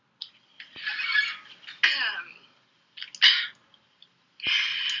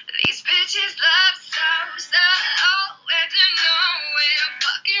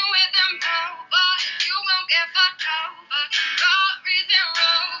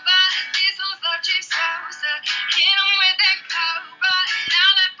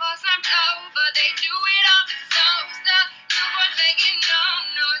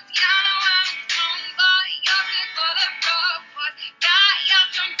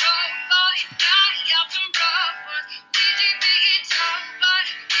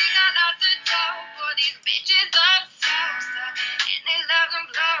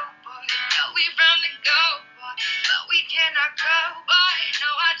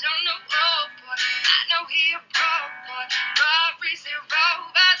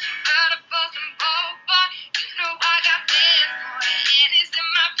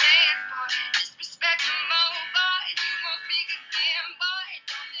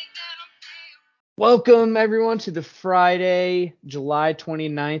Welcome, everyone, to the Friday, July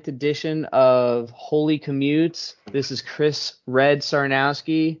 29th edition of Holy Commutes. This is Chris Red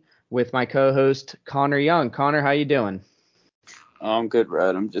Sarnowski with my co-host Connor Young. Connor, how you doing? I'm good,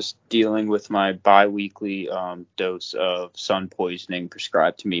 Red. I'm just dealing with my bi-weekly dose of sun poisoning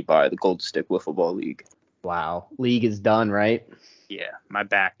prescribed to me by the Gold Stick Wiffle Ball League. Wow, league is done, right? Yeah, my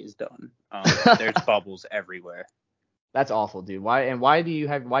back is done. There's bubbles everywhere. That's awful, dude. Why'd you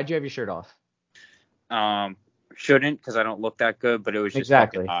have your shirt off? Shouldn't, because I don't look that good, but it was just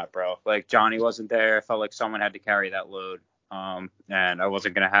fucking hot, bro. Like, Johnny wasn't there. I felt like someone had to carry that load. And I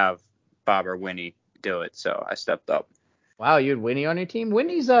wasn't gonna have Bob or Winnie do it, so I stepped up. Wow, you had Winnie on your team?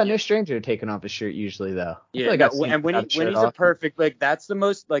 Winnie's no stranger to taking off his shirt usually, though. Yeah, no, and Winnie's a perfect, like, that's the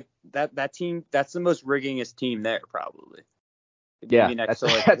most, like, that team, that's the most riggingest team there, probably. Maybe Yeah, next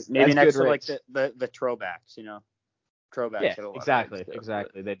that's to good like the throwbacks, you know. Throwbacks Yeah, hit a lot exactly, of rigs,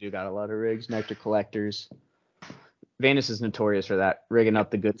 exactly. They do got a lot of rigs. Nectar collectors. Vanus is notorious for that, rigging up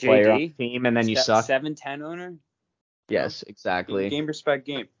the good player on the team, and then you suck. 7-10 owner. Yes, exactly. Game respect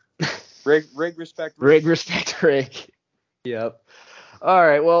game. Rig respect rig. Rig respect rig. Yep. All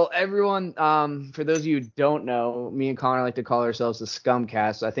right. Well, everyone, for those of you who don't know, me and Connor like to call ourselves the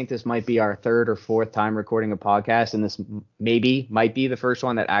Scumcast. I think this might be our third or fourth time recording a podcast, and this might be the first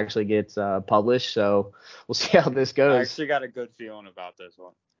one that actually gets published. So we'll see how this goes. I actually got a good feeling about this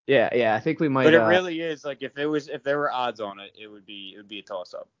one. Yeah, I think we might. But it really is, like, if there were odds on it, it would be a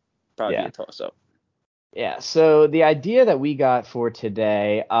toss up. Probably be a toss up. Yeah. So the idea that we got for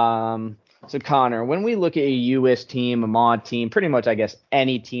today, so Connor, when we look at a US team, a mod team, pretty much I guess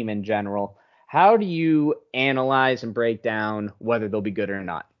any team in general, how do you analyze and break down whether they'll be good or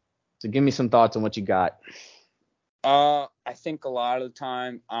not? So give me some thoughts on what you got. I think a lot of the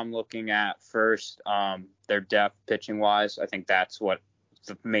time I'm looking at first their depth pitching wise. I think that's what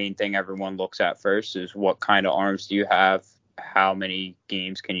the main thing everyone looks at first is what kind of arms do you have? How many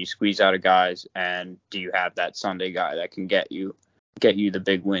games can you squeeze out of guys? And do you have that Sunday guy that can get you the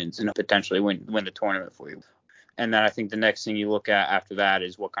big wins and potentially win the tournament for you? And then I think the next thing you look at after that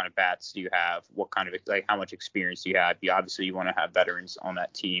is what kind of bats do you have? What kind of, like, how much experience do you have? You want to have veterans on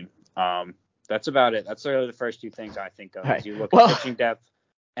that team. That's about it. That's really the first two things I think of. Is you look at pitching depth,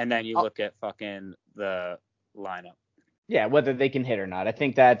 and then you look at fucking the lineup. Yeah, whether they can hit or not. I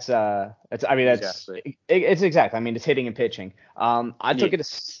think it's exact. I mean, it's hitting and pitching. I took it a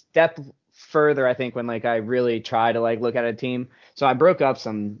step further, I think, when like I really try to like look at a team. So I broke up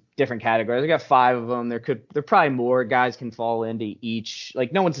some different categories. I got 5 of them. There probably more guys can fall into each.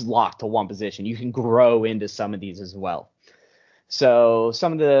 Like no one's locked to one position. You can grow into some of these as well. So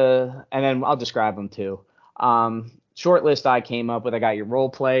and then I'll describe them too. Short list I came up with. I got your role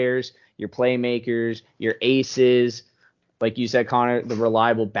players, your playmakers, your aces. Like you said, Connor, the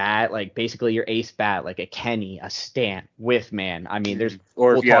reliable bat, like basically your ace bat, like a Kenny, a Stant, Whiffman. I mean, if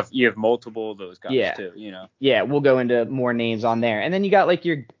you have multiple of those guys too, you know. Yeah, we'll go into more names on there. And then you got like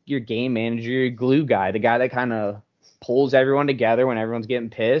your game manager, your glue guy, the guy that kind of pulls everyone together when everyone's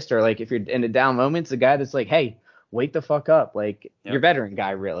getting pissed, or like if you're in a down moments, the guy that's like, hey, wake the fuck up, like your veteran guy,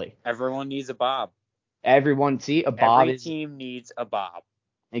 really. Everyone needs a Bob. Every team needs a Bob.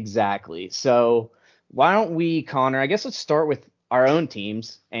 Exactly. So why don't we, Connor, I guess let's start with our own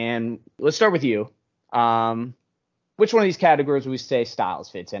teams, and let's start with you. Which one of these categories would we say Styles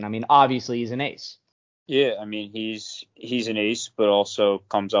fits in? I mean, obviously he's an ace. Yeah, I mean, he's an ace, but also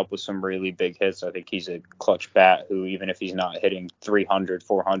comes up with some really big hits. I think he's a clutch bat who, even if he's not hitting 300,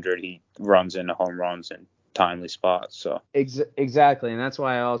 400, he runs into home runs and timely spots. So exactly, and that's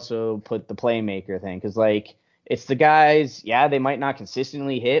why I also put the playmaker thing, because like it's the guys, yeah, they might not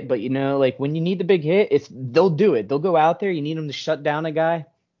consistently hit, but you know, like when you need the big hit, they'll do it. They'll go out there. You need them to shut down a guy,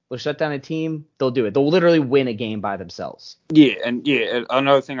 they'll shut down a team. They'll do it. They'll literally win a game by themselves. Yeah, and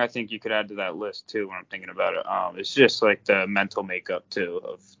another thing I think you could add to that list too, when I'm thinking about it, it's just like the mental makeup too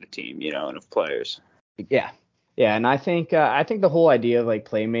of the team, you know, and of players. Yeah, and I think the whole idea of like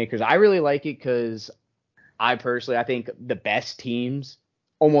playmakers, I really like it because I think the best teams,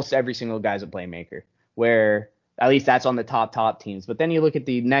 almost every single guy's a playmaker, where at least that's on the top teams. But then you look at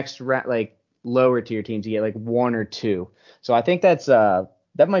the next like lower tier teams, you get like 1 or 2. So I think that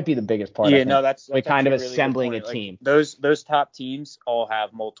might be the biggest part. Yeah, no, that's kind of assembling a team. Like, those top teams all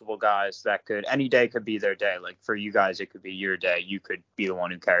have multiple guys that any day could be their day. Like for you guys, it could be your day. You could be the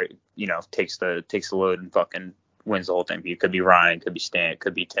one who takes the load and fucking wins the whole thing. You could be Ryan, could be Stan,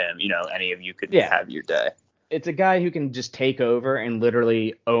 could be Tim. You know, any of you could have your day. It's a guy who can just take over and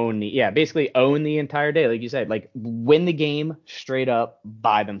literally basically own the entire day, like you said, like win the game straight up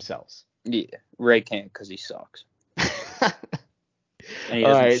by themselves. Yeah, Ray can't because he sucks. And he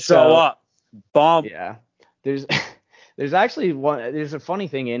doesn't show up. Bomb. Yeah. There's there's actually there's a funny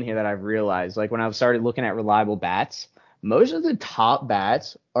thing in here that I've realized. Like when I've started looking at reliable bats, most of the top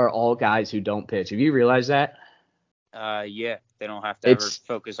bats are all guys who don't pitch. Have you realized that? Yeah, they don't have to ever It's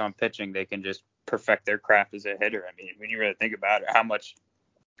focus on pitching. They can just perfect their craft as a hitter. I mean, when you really think about it, how much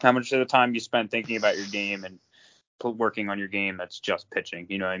of the time you spend thinking about your game and working on your game, that's just pitching.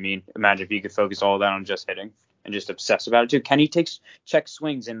 You know what I mean? Imagine if you could focus all that on just hitting and just obsess about it too. Kenny takes check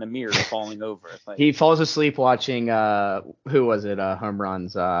swings in the mirror, falling over. Like, he falls asleep watching who was it? Home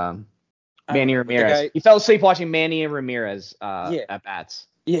runs. I don't Manny know, but the Ramirez. guy, He fell asleep watching Manny and Ramirez yeah, at bats.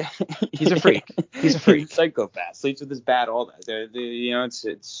 yeah, He's a freak. He's a He's a freak. psychopath. Sleeps with his bat all that.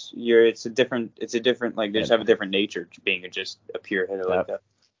 It's a different like they just Yep. have a different nature to being just a pure hitter like that.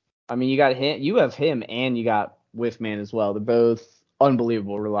 I mean, you got him. You have him, and you got Whiffman as well. They're both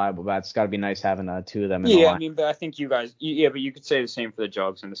unbelievable, reliable bats. It's got to be nice having two of them in the Yeah, I line. mean, but I think you guys, yeah, but you could say the same for the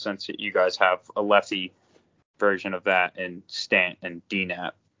Jugs in the sense that you guys have a lefty version of that in Stant and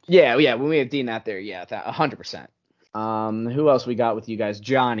DNAP. Yeah. When we have Dean out there, yeah, 100%. Who else we got with you guys?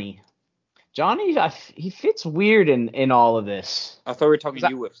 Johnny. Johnny, he fits weird in all of this. I thought we were talking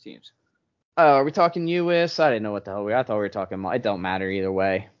UWIFs teams. Oh, are we talking US? I didn't know what the hell I thought we were talking. It don't matter either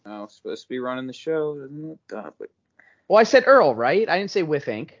way. I was supposed to be running the show, but Well, I said Earl, right? I didn't say Whiff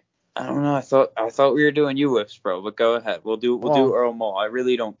Inc. I don't know. I thought we were doing UWIFs, bro. But go ahead. We'll do Well, Earl Mall. I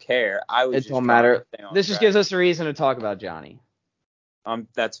really don't care. I was it just don't trying matter. to stay on This just track. gives us a reason to talk about Johnny.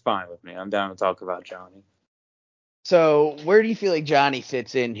 That's fine with me. I'm down to talk about Johnny. So where do you feel like Johnny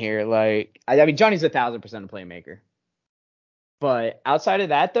fits in here? Like, I mean, Johnny's 1,000% a playmaker. But outside of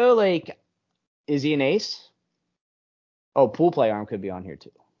that, though, like, is he an ace? Oh, pool play arm could be on here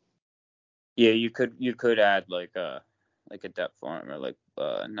too. Yeah, you could add like a depth farm or like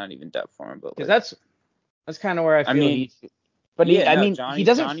not even depth farm, but Because like that's kind of where I I feel mean, he. But yeah, no, he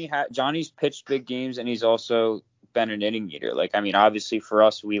doesn't. Johnny's pitched big games and he's also been an inning eater. Like, I mean, obviously for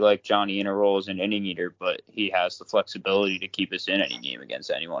us, we like Johnny in a role as an inning eater, but he has the flexibility to keep us in any game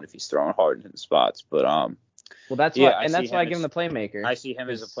against anyone if he's throwing hard in spots. But Well, that's yeah, why, and that's why I give him the playmaker. I see him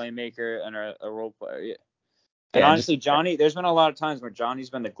as a playmaker and a role player. Yeah. And Yeah, honestly, Johnny, there's been a lot of times where Johnny's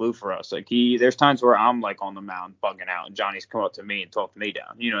been the glue for us. Like there's times where I'm like on the mound bugging out, and Johnny's come up to me and talked me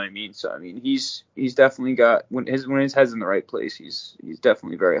down. You know what I mean? So I mean, he's definitely got when his head's in the right place, he's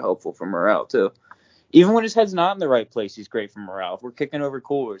definitely very helpful for morale too. Even when his head's not in the right place, he's great for morale. If we're kicking over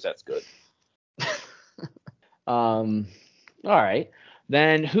coolers, that's good. All right.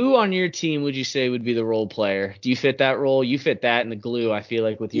 Then who on your team would you say would be the role player? Do you fit that role? You fit that in the glue, I feel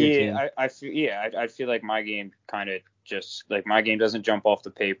like, with your team. I feel like my game kind of just like my game doesn't jump off the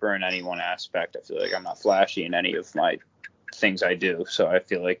paper in any one aspect. I feel like I'm not flashy in any of my things I do. So I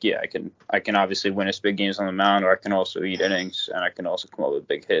feel like, yeah, I can obviously win us big games on the mound, or I can also eat innings, and I can also come up with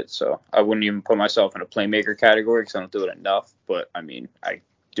big hits. So I wouldn't even put myself in a playmaker category because I don't do it enough. But I mean, I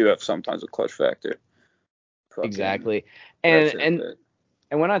do have sometimes a clutch factor. Exactly. And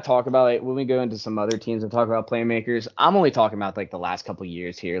when I talk about like when we go into some other teams and talk about playmakers, I'm only talking about like the last couple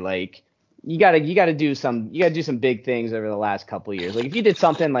years here. Like you gotta do some big things over the last couple years. Like if you did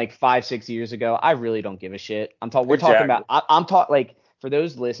something like 5-6 years ago, I really don't give a shit. We're talking about I'm talking like for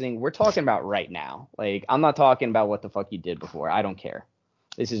those listening, we're talking about right now. Like I'm not talking about what the fuck you did before. I don't care.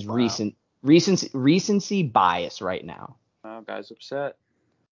 This is recency bias right now. Wow, guy's upset.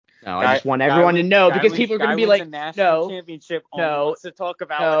 No, I just want everyone to know because people are going to be like, no, championship. no, Wants to talk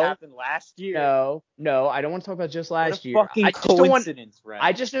about what happened last year. No, I don't want to talk about just last year. Fucking coincidence, right?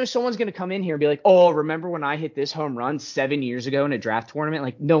 I just know someone's going to come in here and be like, oh, remember when I hit this home run 7 years ago in a draft tournament?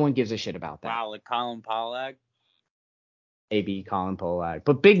 Like, no one gives a shit about that. Wow, like Colin Pollag. AB Colin Pollag.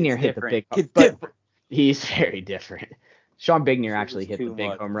 But Bignier hit the big but he's very different. Sean Bignier actually hit the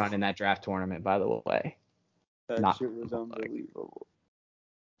big home run in that draft tournament, by the way. That shit was unbelievable.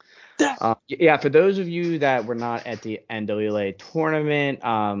 Yeah, for those of you that were not at the NWA tournament,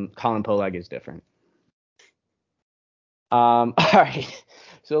 Colin Pollag is different. All right,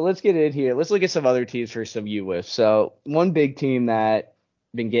 so let's get in here. Let's look at some other teams for some UWIF. So one big team that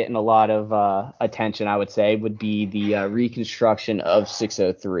been getting a lot of attention, I would say, would be the reconstruction of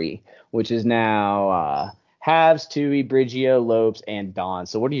 603, which is now Habs, Tui, Brigio, Lopes, and Don.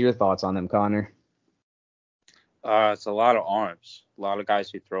 So what are your thoughts on them, Connor? It's a lot of arms, a lot of guys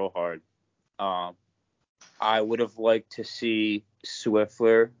who throw hard. I would have liked to see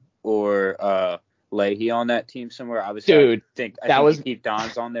Swiffler or Leahy on that team somewhere. Obviously, I think you keep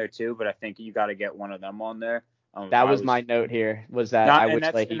Don's on there too, but I think you got to get one of them on there. That was my note here. Was that I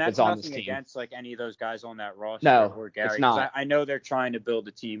wish Leahy was on this team. Against like any of those guys on that roster or Gary. It's not. I know they're trying to build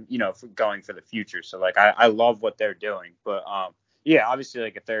a team, for going for the future. So like I love what they're doing, but Yeah, obviously,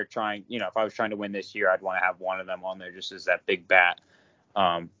 like if they're trying, if I was trying to win this year, I'd want to have one of them on there just as that big bat.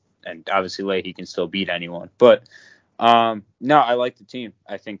 And obviously Leahy can still beat anyone. But no, I like the team.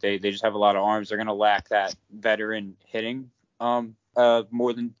 I think they just have a lot of arms. They're gonna lack that veteran hitting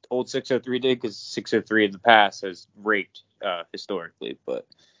more than old 603 did, because 603 in the past has raked historically. But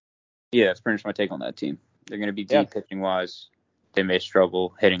yeah, that's pretty much my take on that team. They're gonna be deep pitching wise. They may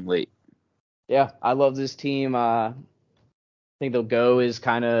struggle hitting late. Yeah, I love this team. I think they'll go as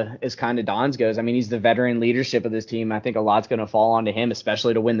kind of Don's goes. I mean, he's the veteran leadership of this team. I think a lot's going to fall onto him,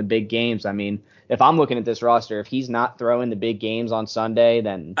 especially to win the big games. I mean, if I'm looking at this roster, if he's not throwing the big games on Sunday,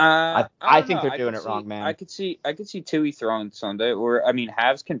 then I think they're doing it wrong, man. I could see Tui throwing Sunday, or I mean,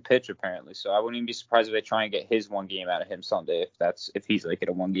 Havs can pitch apparently, so I wouldn't even be surprised if they try and get his one game out of him Sunday, if he's like at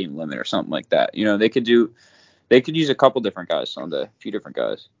a 1-game limit or something like that. They could use a couple different guys Sunday, a few different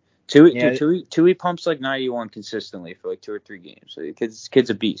guys. Tui pumps like 91 consistently for like 2 or 3 games. So the kid's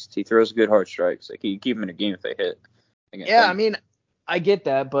a beast. He throws good hard strikes. Like you keep him in a game if they hit. Yeah, I mean, I get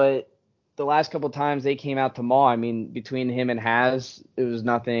that, but the last couple of times they came out to Maul, I mean, between him and Havs, it was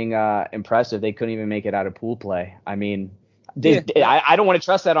nothing impressive. They couldn't even make it out of pool play. I mean, I don't want to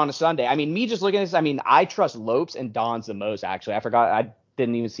trust that on a Sunday. I mean, me just looking at this, I mean, I trust Lopes and Don's the most, actually. I forgot. I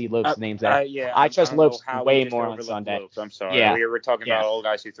didn't even see Lopes' names there. I trust Lopes way more on Sunday. Lopes. I'm sorry. Yeah. We were talking about all the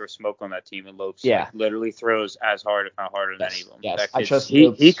guys who throw smoke on that team, and Lopes literally throws as hard, if not harder, than any of them. Yes, I trust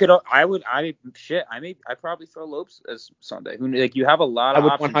Lopes. He could. I probably throw Lopes as Sunday. You have a lot of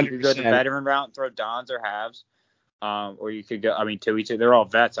options. 100%. You could go the veteran route and throw Dons or Havs. Or you could go, I mean, Tui, they're all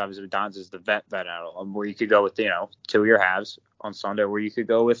vets. Obviously, Don's is the vet out of them. Where you could go with, Tui or Havs on Sunday, where you could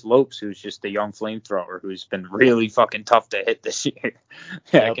go with Lopes, who's just the young flamethrower who's been really fucking tough to hit this year.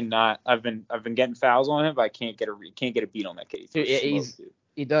 I cannot. I've been getting fouls on him, but I can't get a beat on that kid.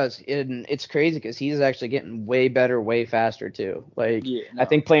 He does, and it's crazy because he's actually getting way better, way faster too. I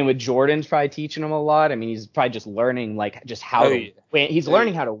think playing with Jordan's probably teaching him a lot. I mean, he's probably just learning just how to win. He's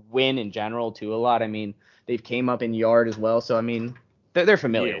learning how to win in general too a lot. I mean, they've came up in yard as well, so I mean, they're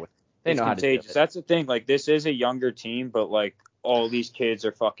familiar with it. They know how to do it. That's the thing. This is a younger team, but all these kids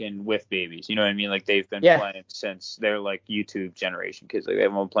are fucking whiff babies. You know what I mean? They've been playing since they're YouTube generation kids. They've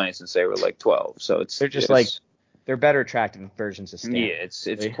been playing since they were 12. So they're just they're better attractive versions of Stan. Yeah, it's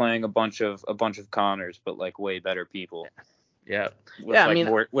playing a bunch of Connors, but way better people. Yeah.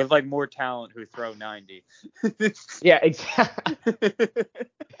 With more talent who throw 90. Yeah, exactly.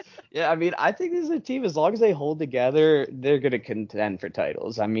 Yeah, I mean, I think this is a team, as long as they hold together, they're going to contend for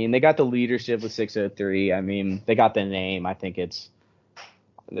titles. I mean, they got the leadership with 603. I mean, they got the name. I think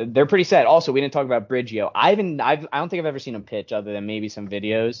they're pretty set. Also, we didn't talk about Briggio. I don't think I've ever seen him pitch other than maybe some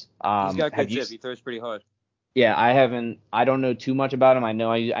videos. He's got good zip. He throws pretty hard. Yeah, I don't know too much about him. I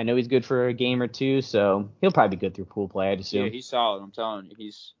know he's good for a game or two, so he'll probably be good through pool play, I'd assume. Yeah, he's solid. I'm telling you,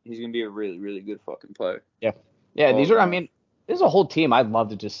 he's gonna be a really, really good fucking player. Yeah. Yeah, this is a whole team I'd love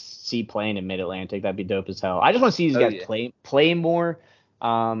to just see playing in Mid-Atlantic. That'd be dope as hell. I just want to see these guys play more.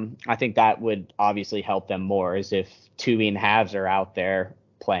 I think that would obviously help them more, as if Tui and Havs are out there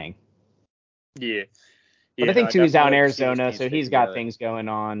playing. Yeah. But I think Tui's out in Arizona, so he's got things going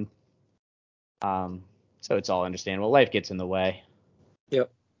on. So it's all understandable. Life gets in the way.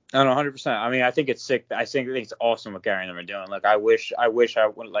 Yep. No, 100%. I mean, I think it's sick. I think it's awesome what Gary and them are doing. I wish I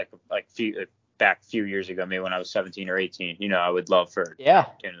would back a few years ago, maybe when I was 17 or 18. I would love for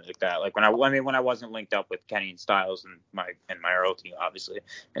opportunities like that. When I wasn't linked up with Kenny and Styles and my Earl team, obviously,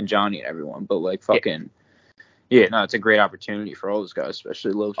 and Johnny and everyone. But it's a great opportunity for all those guys,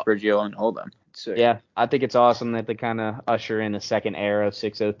 especially Lopes, Briggio, and all them. Yeah, I think it's awesome that they kind of usher in a second era of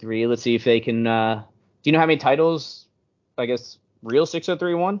 603. Let's see if they can. Do you know how many titles, I guess, real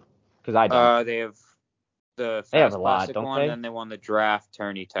 603 won? Because I don't. They have the Fast have a lot, Classic don't one, they? and they won the draft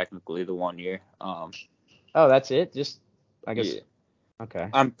tourney technically the 1 year. Oh, that's it? Just, I guess. Yeah. Okay.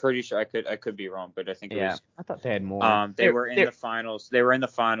 I'm pretty sure I could be wrong, but I think it was. I thought they had more. They were in the finals. They were in the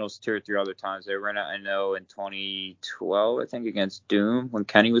finals 2 or 3 other times. They were in I know in 2012, I think, against Doom when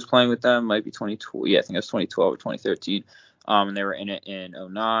Kenny was playing with them. Might be 2012. Yeah, I think it was 2012 or 2013. And they were in it in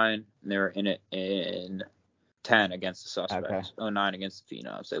 09. And they were in it in 10 against the Suspects. Okay. 09 against the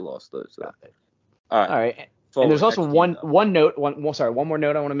Phenoms. They lost those. So. All right. And there's also one more note I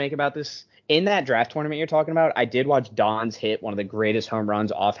want to make about this. In that draft tournament you're talking about, I did watch Don's hit one of the greatest home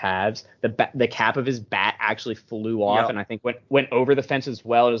runs off Havs. The cap of his bat actually flew off, and I think went over the fence as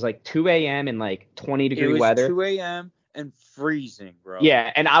well. It was 2 a.m. in 20-degree weather. 2 a.m. and freezing, bro.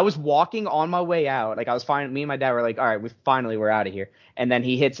 Yeah, and I was walking on my way out. I was fine. Me and my dad were all right, we're out of here. And then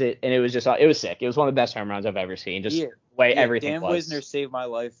he hits it, and it was sick. It was one of the best home runs I've ever seen. Just way everything Dan was. Wisner saved my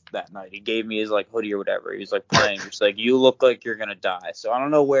life that night. He gave me his like hoodie or whatever. He was like playing, just like, you look like you're gonna die. So I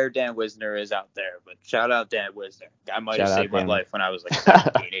don't know where Dan Wisner is out there, but shout out Dan Wisner. Guy might have saved my life when I was like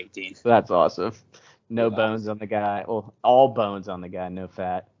 17, 18. That's awesome. No Yeah. bones on the guy. Well, all bones on the guy, no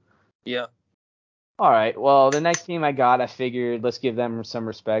fat. Yeah. All right. Well, the next team I figured let's give them some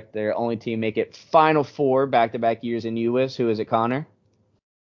respect. Their only team make it Final Four back-to-back years in UWIS. Who is it, Connor?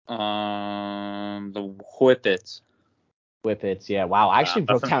 The Whippets. Whippets, yeah. Wow, I actually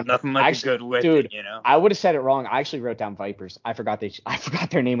wrote down nothing like a good whippet, dude, you know. I would have said it wrong. I actually wrote down Vipers. I forgot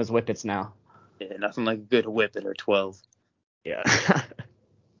their name was Whippets now. Yeah, nothing like a good whippet or 12. Yeah.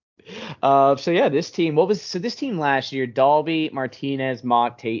 So yeah, this team. This team last year? Dalby, Martinez,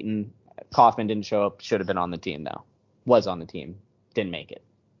 Mock, Tayton, Kaufman didn't show up. Should have been on the team though. Was on the team. Didn't make it.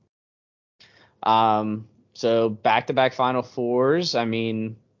 So back-to-back Final Fours. I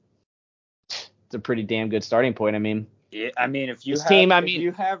mean, it's a pretty damn good starting point. I mean. Yeah, I mean, if you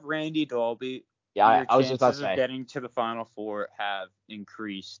have Randy Dalby, yeah, your I was just about to chances of getting to the Final Four have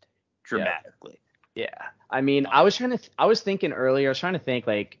increased dramatically. Yeah. I mean, I was thinking earlier, I was trying to think,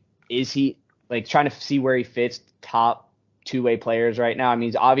 like, is he, like, trying to see where he fits top two-way players right now. I mean,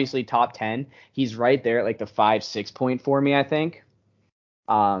 he's obviously top 10. He's right there at, like, the 5-6 point for me, I think.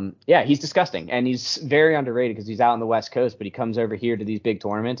 Yeah, he's disgusting. And he's very underrated because he's out on the West Coast, but he comes over here to these big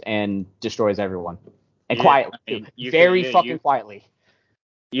tournaments and destroys everyone. And quietly, I mean, quietly.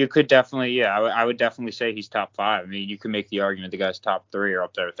 You could definitely, I would definitely say he's top 5. I mean, you could make the argument the guy's top 3 or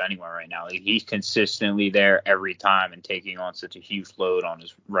up there with anyone right now. Like, he's consistently there every time and taking on such a huge load on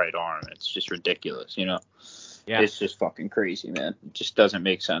his right arm. It's just ridiculous, you know? Yeah. It's just fucking crazy, man. It just doesn't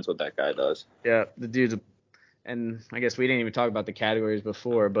make sense what that guy does. Yeah, the dude's and I guess we didn't even talk about the categories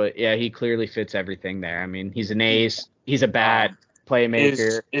before, but yeah, he clearly fits everything there. I mean, he's an ace. He's a bad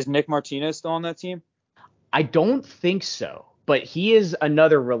playmaker. Is Nick Martinez still on that team? I don't think so. But he is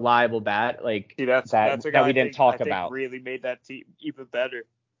another reliable bat, like that's a guy that we didn't talk about. Really made that team even better.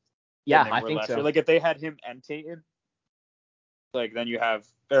 Yeah, I think so. Like if they had him and Tayton, like then you have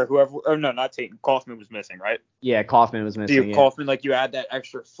not Tayton. Kaufman was missing, right? Yeah, Kaufman was missing. So you have Kaufman, like you add that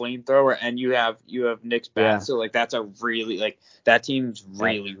extra flamethrower, and you have Nick's bat. Yeah. So like that's a really that team's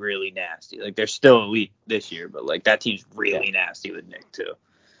really really nasty. Like they're still elite this year, but like that team's really nasty with Nick too.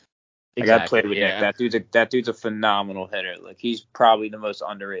 Exactly, I played with Nick. That dude's a phenomenal hitter. Like he's probably the most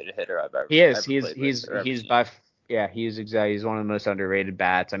underrated hitter I've ever. He is. He's one of the most underrated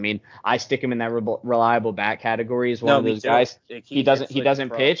bats. I mean, I stick him in that reliable bat category as one of those guys. Like, he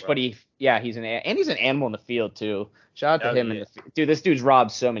doesn't pitch, but he's an animal in the field too. Shout out to him in the field. Dude, this dude's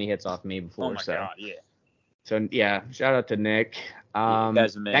robbed so many hits off me before. Oh my god, yeah. So yeah, shout out to Nick.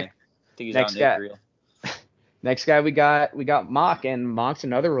 Guy's a man. I think he's on Israel. Next guy we got Mock, and Mock's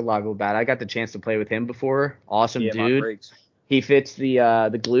another reliable bat. I got the chance to play with him before. Awesome dude. He fits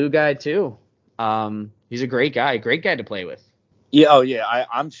the glue guy too. He's a great guy to play with. Yeah,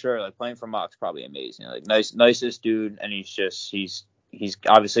 I'm sure. Like playing for Mock's probably amazing. Like nicest dude, and he's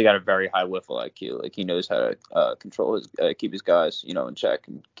obviously got a very high wiffle IQ. Like he knows how to control keep his guys, in check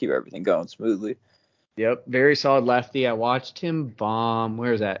and keep everything going smoothly. Yep, very solid lefty. I watched him bomb.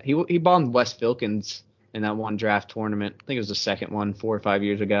 Where is that? He bombed Wes Filkins in that one draft tournament. I think it was the second one 4 or 5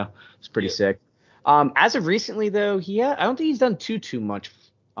 years ago. It's pretty sick. As of recently though, I don't think he's done too much.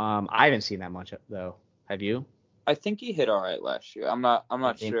 I haven't seen that much though. Have you? I think he hit all right last year. I'm not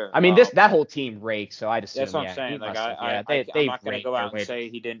sure. I mean, that whole team rakes, so I'd assume. That's what I'm saying. Like I'm not gonna go out and say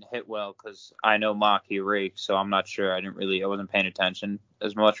he didn't hit well because I know Mock he raked, so I'm not sure. I wasn't paying attention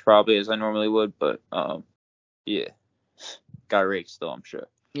as much probably as I normally would, but yeah, guy rakes still, I'm sure.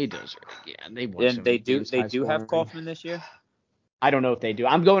 He does. Yeah, they do have Kaufman this year. I don't know if they do.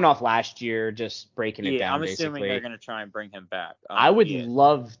 I'm going off last year, just breaking it down. I'm assuming they're going to try and bring him back. I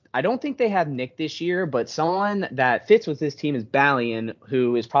don't think they have Nick this year, but someone that fits with this team is Balian,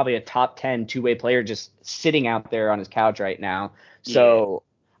 who is probably a top 10 two-way player just sitting out there on his couch right now. So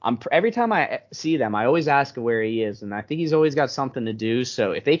every time I see them, I always ask where he is, and I think he's always got something to do.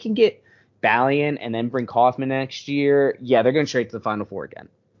 So if they can get Balian and then bring Kaufman next year, they're going straight to the Final Four again.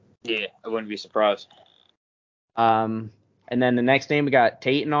 Yeah, I wouldn't be surprised. And then the next name we got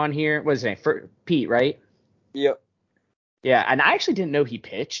Tayton on here. What's his name? Pete, right? Yep. Yeah, and I actually didn't know he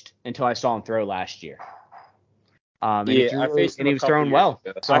pitched until I saw him throw last year. He was throwing well.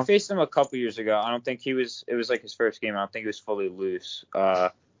 So I faced him a couple years ago. I don't think it was like his first game. I don't think he was fully loose.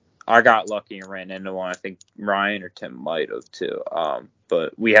 I got lucky and ran into one. I think Ryan or Tim might have too.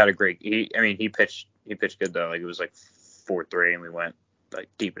 But we had a great. He pitched good though. Like it was like 4-3, and we went like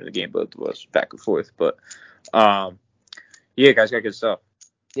deep into the game, both of us back and forth. But guys got good stuff.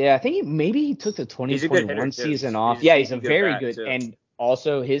 Yeah, I think maybe he took the He's a good hitter 2021 too. season He's off. a Yeah, he's sneaky a good very bat good, too. and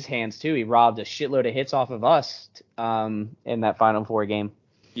also his hands too. He robbed a shitload of hits off of us in that Final Four game.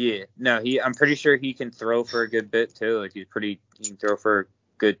 Yeah, no, I'm pretty sure he can throw for a good bit too. Like he can throw for a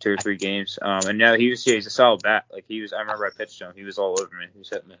good 2 or 3 games. And now he's a solid bat. Like I remember I pitched to him. He was all over me. He was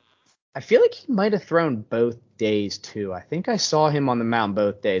hitting me. I feel like he might have thrown both days too. I think I saw him on the mound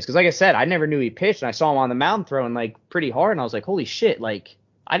both days because, like I said, I never knew he pitched, and I saw him on the mound throwing like pretty hard, and I was like, holy shit, like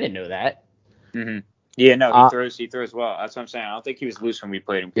I didn't know that. Mm-hmm. Yeah, no, Uh, he throws well. That's what I'm saying. I don't think he was loose when we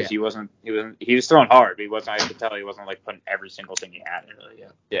played him because yeah, he was throwing hard, but he wasn't. I could tell he wasn't like putting every single thing he had in it. Yeah.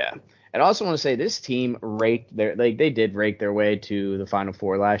 yeah. And I also want to say this team they did rake their way to the Final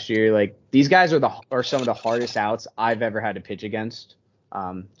Four last year. Like these guys are some of the hardest outs I've ever had to pitch against.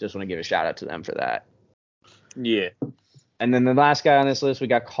 Just want to give a shout out to them for that. Yeah. And then the last guy on this list, we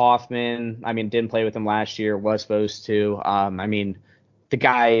got Kaufman. I mean, didn't play with him last year, was supposed to. I mean, the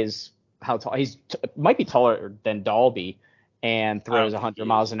guy is how tall? Might be taller than Dalby, and I throws don't think 100 he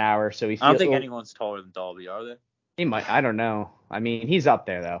miles is. an hour. So I don't think anyone's taller than Dalby, are they? he might. I don't know. I mean, he's up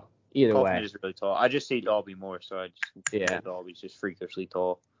there though. Either Kaufman way, is really tall. I just see Dalby more, so I just yeah, Dalby's just freakishly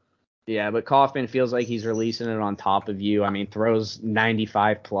tall. yeah. But Kaufman feels like he's releasing it on top of you. I mean, throws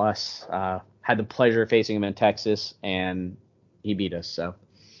 95 plus. Had the pleasure of facing him in Texas, and he beat us. So.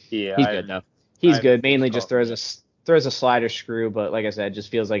 Yeah, He's good though. He's good. faced Mainly just Kaufman. throws a slider screw, but like I said,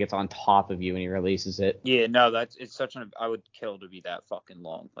 just feels like it's on top of you when he releases it. Yeah, no, it's such an. I would kill to be that fucking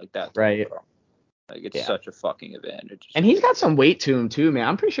long, like that tall, Right. bro. Like it's Yeah. such a fucking advantage. And he's got some weight to him too, man.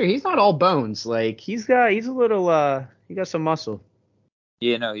 I'm pretty sure he's not all bones. Like he's a little he got some muscle.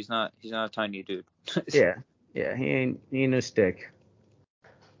 Yeah, no, he's not a tiny dude. Yeah. Yeah, he ain't no stick.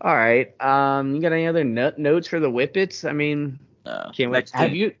 All right. You got any other notes for the Whippets? I mean, No. can't wait.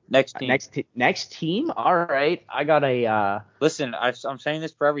 Have you Next team. next team? All right. I got a Listen, I'm saying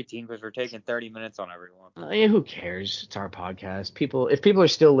this for every team because we're taking 30 minutes on everyone. yeah, who cares? It's our podcast. If people are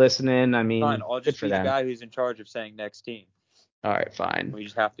still listening, I mean, Fine, I'll good just for be the them. guy who's in charge of saying next team. All right, fine. We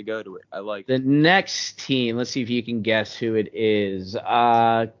just have to go to it. I like The it. next team, let's see if you can guess who it is.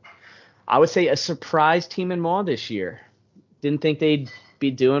 I would say a surprise team in Maw this year. Didn't think they'd be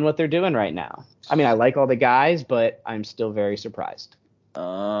doing what they're doing right now. I mean, I like all the guys, but I'm still very surprised.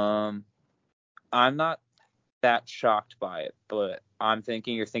 I'm not that shocked by it, but I'm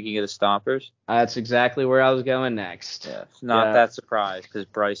thinking you're thinking of the Stompers. That's exactly where I was going next. Yeah, not that surprised because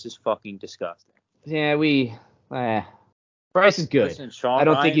Bryce is fucking disgusting. Yeah, Bryce is good. Listen, Sean I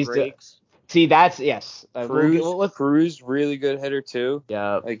don't Ryan think he's rakes. See, that's yes. Cruz, really good hitter too.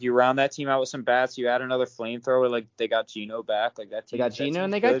 Yeah. Like you round that team out with some bats, you add another flamethrower. Like they got Gino back. Like that team. They got Gino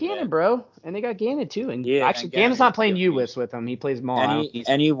and they good, got Gannon, man. bro. And they got Gannon too. And Yeah, actually, and Gannon's not playing Gannon UWIS with him. He plays Maul.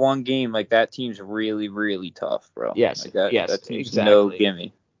 Any one game like that team's really, really tough, bro. Yes. Like that, Yes. that team's exactly. no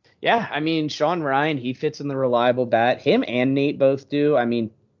gimme. Yeah, I mean Sean Ryan, he fits in the reliable bat. Him and Nate both do. I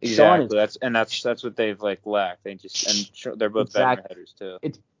mean, Exactly. That's what they've like lacked. They're both veteran hitters too.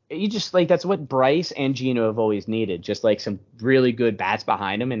 You just like that's what Bryce and Gino have always needed, just like some really good bats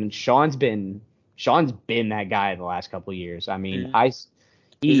behind him. And Sean's been that guy the last couple of years. I mean,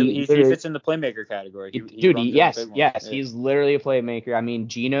 he fits in the playmaker category. Yes, he's literally a playmaker. I mean,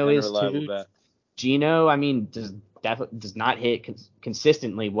 Gino and is too. Bat. Gino, I mean, does not hit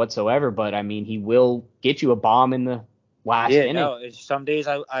consistently whatsoever, but I mean, he will get you a bomb in the last inning. No, some days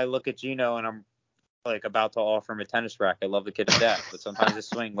I look at Gino and I'm like about to offer him a tennis racket. I love the kid to death, but sometimes his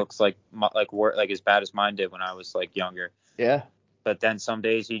swing looks like as bad as mine did when I was like younger. Yeah. But then some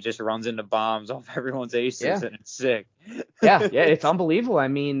days he just runs into bombs off everyone's aces and it's sick. Yeah, it's unbelievable. I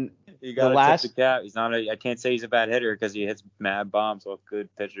mean, you got to tip the cap. I can't say he's a bad hitter because he hits mad bombs off good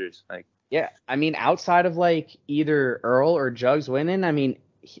pitchers. Like yeah, I mean, outside of like either Earl or Jugs winning, I mean,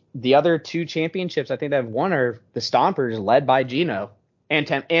 the other 2 championships I think that have won are the Stompers, led by Gino and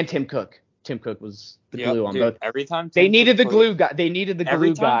Tim Cook. Tim Cook was the glue on both. Every time they needed the glue guy. They needed the glue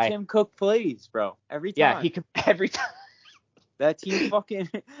every time guy. Tim Cook plays, bro. Every time. Yeah, he could every time. That team fucking.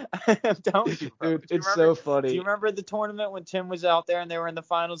 I'm telling you, bro. Dude, it's so funny. Do you remember the tournament when Tim was out there and they were in the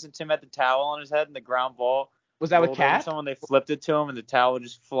finals and Tim had the towel on his head and the ground ball? Was that with Cat? Someone they flipped it to him and the towel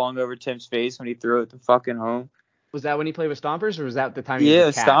just flung over Tim's face when he threw it to fucking home. Was that when he played with Stompers or was that the time? Yeah,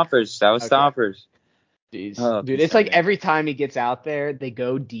 Stompers. That was Stompers. Jeez. Dude, it's like every time he gets out there, they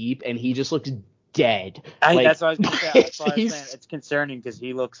go deep and he just looks dead. That's what I was gonna say. That's why I was saying it's concerning because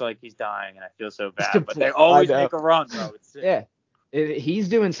he looks like he's dying and I feel so bad. But they always make a run, bro. It's sick. Yeah. He's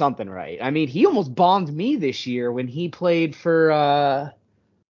doing something right. I mean, he almost bombed me this year when he played for I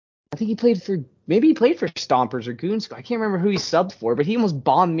think he played for Stompers or Goons. I can't remember who he subbed for, but he almost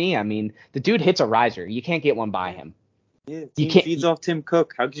bombed me. I mean, the dude hits a riser. You can't get one by him. Yeah, You team can't. feeds off Tim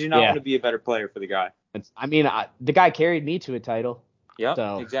Cook. How could you not Yeah. want to be a better player for the guy? The guy carried me to a title. Yep,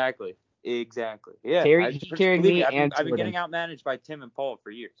 So exactly. Yeah, he carried believe me me, and I've been toured getting him. outmanaged by Tim and Paul for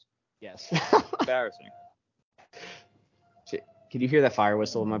years. Yes. Embarrassing. Shit. Can you hear that fire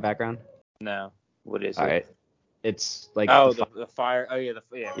whistle in my background? No. What is All it? right. It's like the fire. Oh yeah,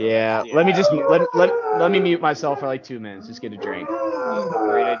 yeah. Let me just let me mute myself for like 2 minutes. Just get a drink.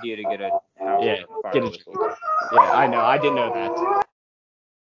 Great idea to get a house with a fire whistle. Yeah, I know. I didn't know that.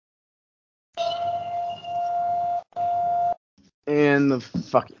 And the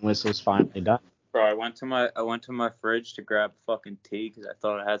fucking whistle's finally done. Bro, I went to my fridge to grab fucking tea because I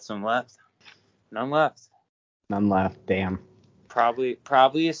thought I had some left. None left. None left. Damn. Probably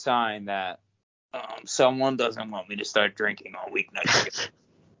a sign that someone doesn't want me to start drinking on weeknights.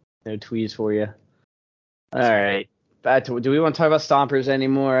 No tweets for you. All right. Do we want to talk about Stompers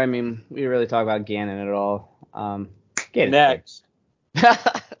anymore? I mean, we didn't really talk about Gannon at all. Gannon. Next.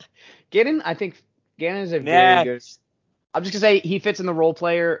 Gannon, I think Gannon is a Next. very good. I'm just gonna say he fits in the role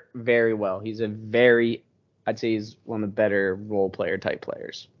player very well. I'd say he's one of the better role player type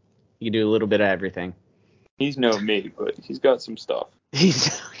players. He can do a little bit of everything. He's no me, but he's got some stuff.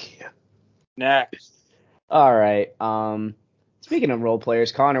 Yeah. Next. All right. Speaking of role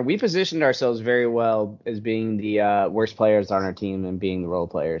players, Connor, we positioned ourselves very well as being the worst players on our team and being the role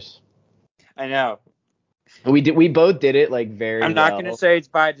players. I know. We both did it like very well. I'm not gonna say it's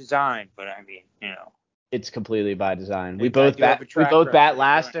by design, but I mean, it's completely by design. We I both do have a track bat record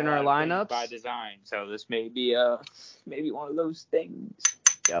last doing in a our lot of things lineups. by design, so this may be maybe one of those things.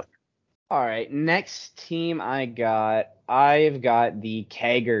 Yep. All right, next team I've got the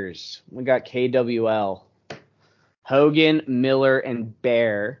Keggers. We got KWL. Hogan, Miller, and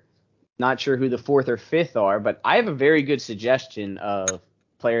Bear. Not sure who the fourth or fifth are, but I have a very good suggestion of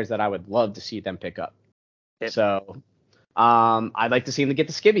players that I would love to see them pick up. Yep. So, I'd like to see them get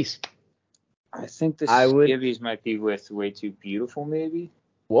the Skibbies. I think the Skibbies might be with Way Too Beautiful, maybe.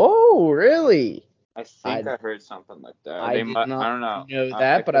 Whoa, really? I think I heard something like that. I don't know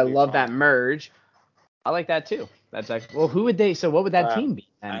that, but I love that merge. I like that too. That's like, well, who would they? So what would that team be?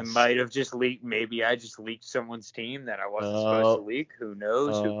 I might have just leaked. Maybe I just leaked someone's team that I wasn't supposed to leak. Who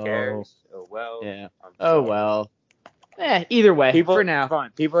knows? Who cares? Oh well. Yeah. Oh well. Either way, for now.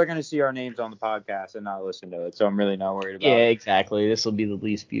 Fine. People are gonna see our names on the podcast and not listen to it, so I'm really not worried about it. Yeah, exactly. This will be the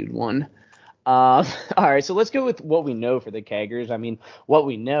least viewed one. All right, so let's go with what we know for the Keggers. I mean, what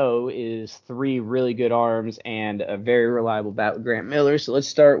we know is 3 really good arms and a very reliable bat with Grant Miller. So let's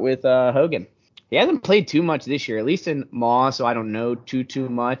start with Hogan. He hasn't played too much this year, at least in Maw, so I don't know too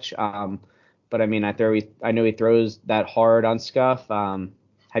much. But I mean, I know he throws that hard on scuff.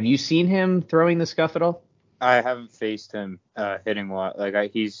 Have you seen him throwing the scuff at all? I haven't faced him hitting one.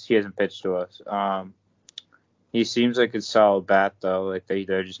 He hasn't pitched to us. He seems like a solid bat though. Like they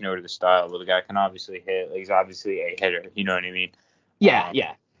just know the style. But the guy can obviously hit. Like, he's obviously a hitter. You know what I mean? Yeah.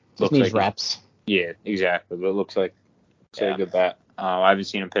 Just needs like reps. Yeah, exactly. But it looks like a good bat. I haven't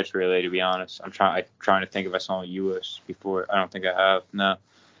seen him pitch really, to be honest. I'm trying to think if I saw US before. I don't think I have. No.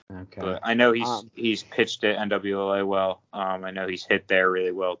 Okay. But I know he's pitched at NWLA well. I know he's hit there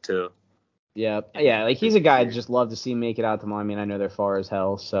really well too. Yeah. Like he's a guy I'd just love to see make it out to Maw. I mean, I know they're far as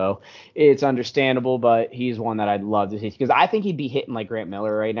hell, so it's understandable, but he's one that I'd love to see because I think he'd be hitting like Grant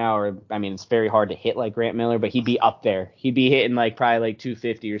Miller right now. Or I mean, it's very hard to hit like Grant Miller, but he'd be up there. He'd be hitting like probably like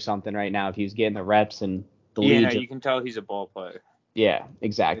 250 or something right now if he was getting the reps and the lead. Yeah, you can tell he's a ball player. Yeah,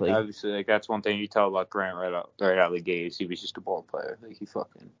 exactly. Like, obviously, like that's one thing you tell about Grant right out of the gate. He was just a ball player. Like he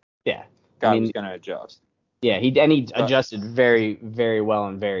fucking was gonna adjust. Yeah, he adjusted very, very well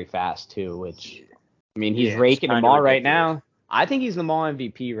and very fast too. Which I mean, he's raking them all right now. I think he's the Maw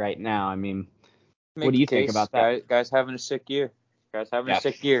MVP right now. I mean, what do you think about that? Guys having a sick year.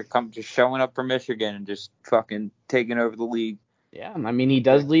 Come just showing up for Michigan and just fucking taking over the league. Yeah, I mean, he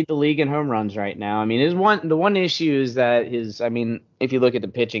does lead the league in home runs right now. I mean, the one issue is that if you look at the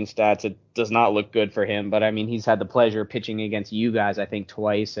pitching stats, it does not look good for him. But I mean, he's had the pleasure of pitching against you guys, I think,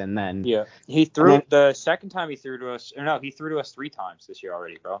 twice, and then he threw the second time he threw to us. Or no, he threw to us 3 times this year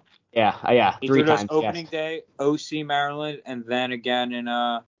already, bro. Yeah, he 3 threw times. To us opening day, OC Maryland, and then again in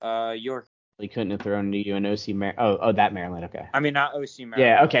York. He couldn't have thrown to you in OC Maryland. that Maryland. Okay. I mean, not OC Maryland.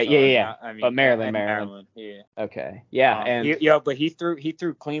 Yeah. Okay. Yeah. But Maryland. Yeah. Okay. Yeah. But he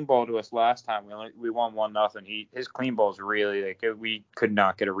threw clean ball to us last time. We won 1-0. His clean balls really we could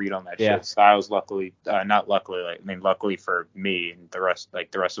not get a read on that shit. Styles luckily for me and the rest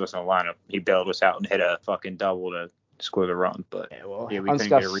of us in the lineup, he bailed us out and hit a fucking double to score the run. But we couldn't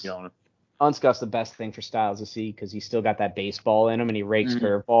get a read on him. Unscuff's the best thing for Styles to see because he's still got that baseball in him and he rakes Mm-hmm.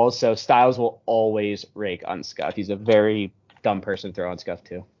 curveballs. So Styles will always rake Unscuff. He's a very dumb person to throw Unscuff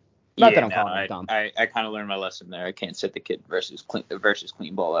to. Not that I'm calling him dumb. I kind of learned my lesson there. I can't sit the kid versus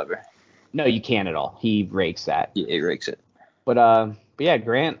clean ball ever. No, you can't at all. He rakes that. Yeah, he rakes it. But yeah,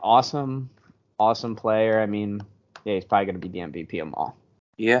 Grant, awesome player. I mean, yeah, he's probably gonna be the MVP of them all.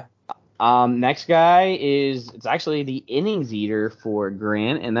 Yeah. Next guy it's actually the innings eater for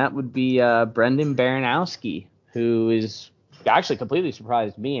Grant, and that would be Brendan Baranowski, who is actually completely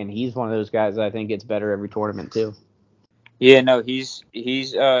surprised me, and he's one of those guys that I think gets better every tournament too. Yeah, no, he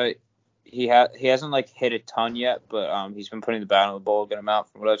hasn't like hit a ton yet, but he's been putting the bat on the ball a good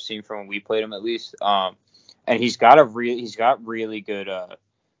amount from what I've seen from when we played him at least. And he's got really good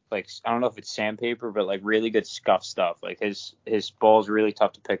like I don't know if it's sandpaper, but like really good scuff stuff. Like his ball's really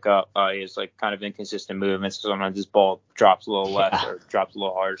tough to pick up. He has like kind of inconsistent movements. So sometimes his ball drops a little less or drops a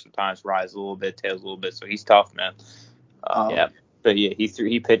little harder. Sometimes rises a little bit, tails a little bit. So he's tough, man. Yeah. But yeah,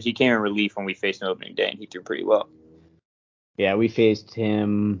 he came in relief when we faced him opening day, and he threw pretty well. Yeah, we faced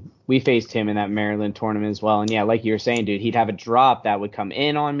him in that Maryland tournament as well. And yeah, like you were saying, dude, he'd have a drop that would come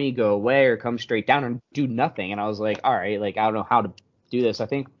in on me, go away, or come straight down and do nothing. And I was like, all right, like I don't know how to do this. I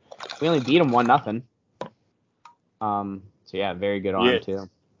think we only beat him 1-0. So yeah, very good arm too.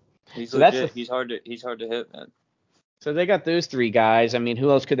 He's legit. He's hard to hit, man. So they got those three guys. I mean,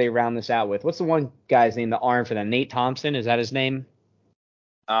 who else could they round this out with? What's the one guy's name, the arm for them? Nate Thompson, is that his name?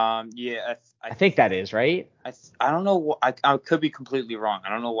 Yeah, I think that is, right? I don't know. I could be completely wrong. I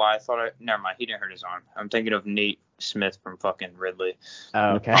don't know why I thought never mind. He didn't hurt his arm. I'm thinking of Nate Smith from fucking Ridley.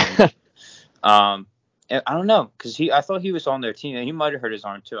 Oh, okay. I don't know because I thought he was on their team and he might have hurt his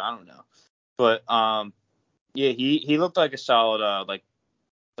arm too. I don't know, but yeah, he looked like a solid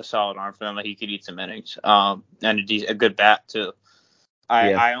arm for them. Like he could eat some innings. And a good bat too.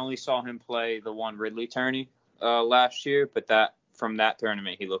 I only saw him play the one Ridley tourney last year, but from that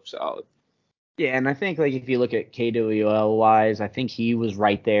tournament he looked solid. Yeah, and I think like if you look at KWL wise, I think he was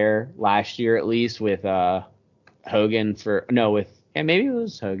right there last year at least with Hogan maybe it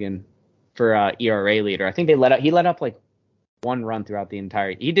was Hogan for ERA leader. I think he let up like one run throughout the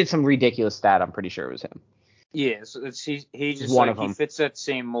entire. He did some ridiculous stat. I'm pretty sure it was him. Yeah, so he just one like of them. He fits that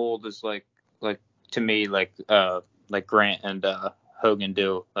same mold as like to me like Grant and Hogan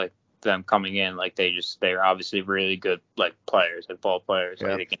do, like them coming in, like they're obviously really good like players, like ball players.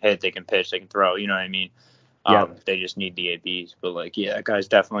 Like they can hit, they can pitch, they can throw, you know what I mean? They just need the ABs. But like that guy's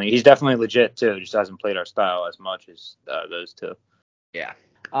he's definitely legit too. Just hasn't played our style as much as those two. Yeah.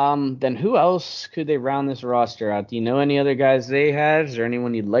 Then who else could they round this roster out? Do you know any other guys they had? Is there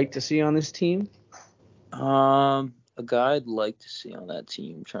anyone you'd like to see on this team? A guy I'd like to see on that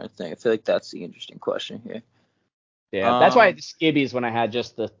team. I'm trying to think. I feel like that's the interesting question here. Yeah, that's why I had the skibbies when I had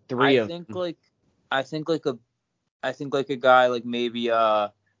just the three of them. I think like a guy like maybe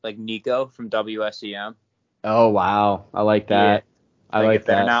like Nico from WSEM. Oh wow, I like that. Yeah. I like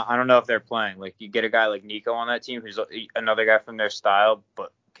that. Now I don't know if they're playing. Like you get a guy like Nico on that team, who's another guy from their style,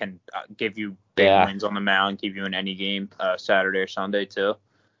 but can give you big wins on the mound, give you in any game, Saturday or Sunday too.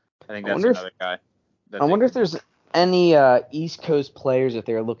 I think that's another guy. I wonder if there's any East Coast players if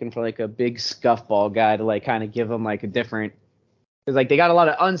they're looking for like a big scuffball guy to like kind of give them like a different, because like they got a lot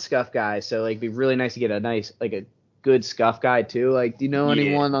of unscuff guys, so like it'd be really nice to get a good scuff guy too. Like, do you know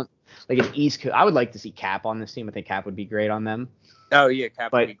anyone on like an East Coast? I would like to see Cap on this team. I think Cap would be great on them. Oh yeah,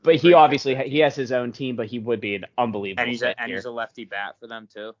 Cap. But he obviously he has his own team, but he would be an unbelievable. And he's a lefty bat for them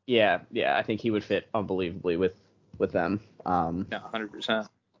too. Yeah, I think he would fit unbelievably with them. 100%.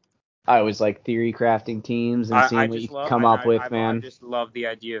 I always like theory crafting teams and seeing what you come up with, man. I just love the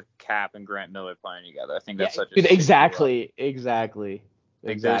idea of Cap and Grant Miller playing together. I think that's such a exactly.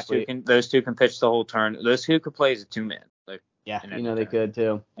 Like those two can pitch the whole turn. Those two could play as a two-man. Like they could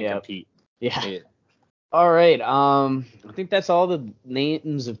too. Yeah, compete. Yeah. All right. I think that's all the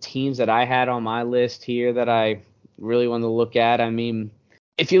names of teams that I had on my list here that I really want to look at. I mean,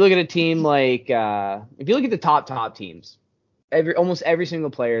 if you look at a team like if you look at the top teams, almost every single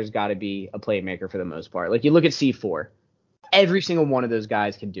player has got to be a playmaker for the most part. Like you look at C4, every single one of those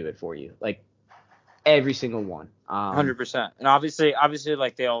guys can do it for you. Like every single one. 100%. And obviously,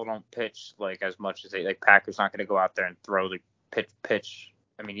 like they all don't pitch like as much as they like. Packer's not going to go out there and throw the pitch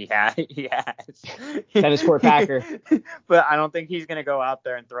I mean, he has. Tennis court Packer. But I don't think he's going to go out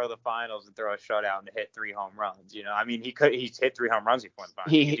there and throw the finals and throw a shutout and hit 3 home runs. I mean, he's hit 3 home runs before the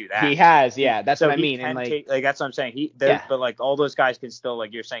finals. He can do that. He has, yeah. That's what I mean. And like, that's what I'm saying. But like all those guys can still,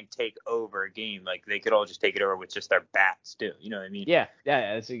 like you're saying, take over a game. Like they could all just take it over with just their bats too. You know what I mean? Yeah.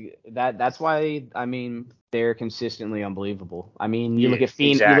 That's why, I mean, they're consistently unbelievable. I mean, you look at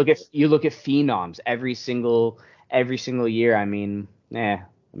you look at phenoms every single year. I mean,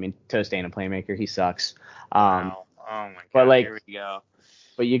 Toast ain't a playmaker. He sucks. Wow. Oh my god. But like, here we go.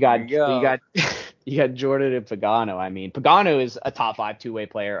 But you got you got Jordan and Pagano. I mean, Pagano is a top 5 two-way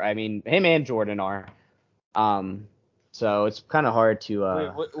player. I mean, him and Jordan are. So it's kind of hard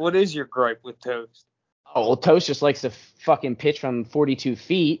to. Wait, what is your gripe with Toast? Oh, well, Toast just likes to fucking pitch from 42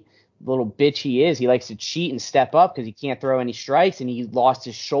 feet. Little bitch he is. He likes to cheat and step up because he can't throw any strikes, and he lost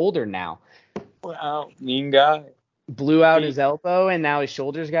his shoulder now. Wow, mean guy. Blew out his elbow, and now his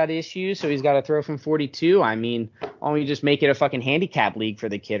shoulder's got issues, so he's got to throw from 42. I mean, why don't you just make it a fucking handicap league for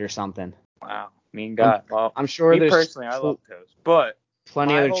the kid or something? Wow, mean guy. Well, I'm sure me personally, I love Toast, but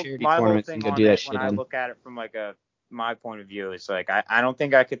plenty other charity tournaments you can do that shit in. When I look at it from like my point of view, it's like I don't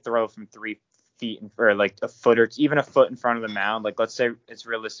think I could throw from 3 feet or like a foot or even a foot in front of the mound. Like let's say it's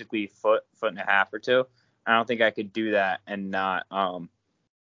realistically foot and a half or 2. I don't think I could do that and not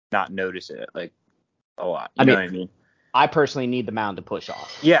notice it like a lot. You know what I mean? I personally need the mound to push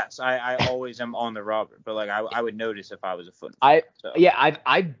off. Yes, I always am on the rubber, but like I would notice if I was a foot. I've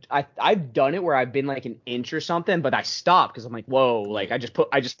done it where I've been like an inch or something, but I stopped because I'm like, whoa, like I just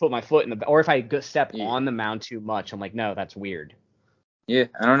put my foot in the, or if I step on the mound too much, I'm like, no, that's weird. Yeah,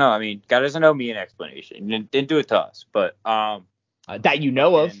 I don't know. I mean, God doesn't owe me an explanation. Didn't do it to us, but that you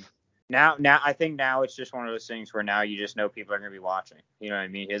know of. Now I think now it's just one of those things where now you just know people are going to be watching. You know what I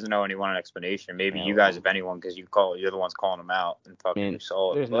mean? He doesn't owe anyone an explanation. Maybe you guys, if anyone, because you're the ones calling him out and fucking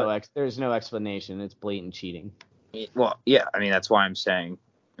saw it. There's no explanation. It's blatant cheating. Well, yeah. I mean, that's why I'm saying.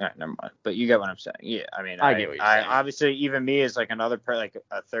 All right, never mind. But you get what I'm saying. Yeah. I mean, I get what you're saying. Obviously, even me as like like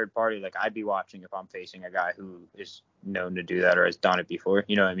a third party, like I'd be watching if I'm facing a guy who is known to do that or has done it before.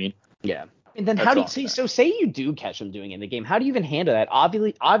 You know what I mean? Yeah. And then how do you say? So say you do catch him doing it in the game. How do you even handle that?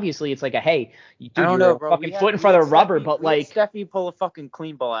 Obviously, it's like hey, I don't know, a bro. fucking foot in front of the rubber, but like Steffi pull a fucking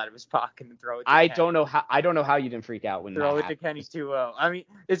clean ball out of his pocket and throw it. I don't know how you didn't freak out when throw it to Kenny 2-0. I mean,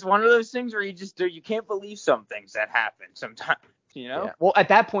 it's one of those things where you can't believe some things that happen sometimes. You know? Yeah. Well, at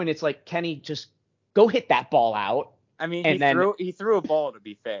that point, it's like Kenny, just go hit that ball out. I mean, he threw a ball, to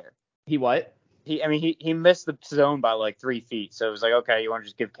be fair. He what? He missed the zone by like 3 feet, so it was like, okay, you want to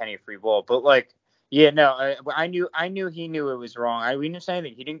just give Kenny a free ball, but like, yeah, no, I knew he knew it was wrong. We didn't say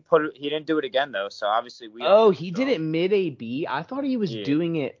anything. He didn't do it again though, so obviously we. Oh, he did it mid AB. I thought he was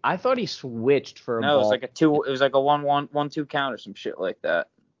doing it. I thought he switched for a ball. No, it was like It was like a 1-1-1-2 count or some shit like that.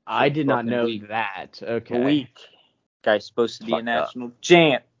 I did not know that. Okay. Weak. Guy's supposed to be a national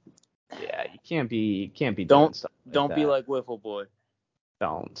champ. Yeah, you can't be Don't like be like Wiffle Boy.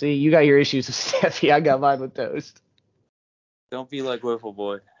 Don't. See, you got your issues with Steffi. I got mine with Toast. Don't be like Wiffle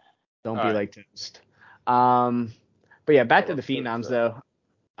Boy. Don't be like Toast. But yeah, back to the Phenoms though.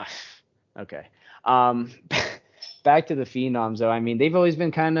 Okay. Back to the Phenoms though. I mean, they've always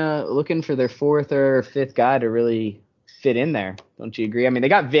been kind of looking for their 4th or 5th guy to really fit in there. Don't you agree? I mean, they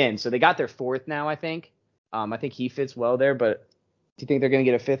got Vin, so they got their 4th now, I think. I think he fits well there, but do you think they're going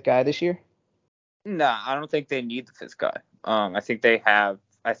to get a 5th guy this year? Nah, I don't think they need the 5th guy. I think they have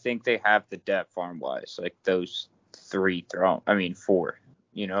the depth farm wise, like those 4.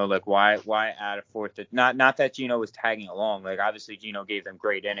 You know, like why add a 4th? Not that Gino was tagging along. Like obviously Gino gave them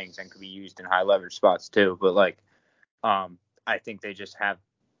great innings and could be used in high leverage spots too. But like, I think they just have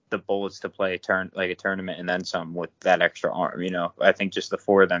the bullets to play a tournament and then some with that extra arm. You know, I think just the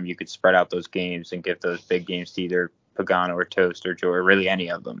 4 of them, you could spread out those games and give those big games to either Pagano or Toast or Joe or really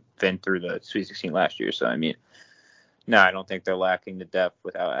any of them. Been through the Sweet 16 last year, so I mean, no, I don't think they're lacking the depth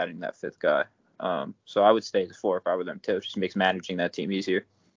without adding that 5th guy. So I would stay as 4 if I were them too. It just makes managing that team easier.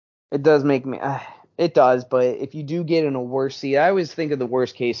 It does make me. It does, but if you do get in a worse seed, I always think of the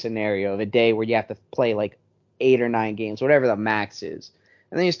worst case scenario of a day where you have to play like 8 or 9 games, whatever the max is,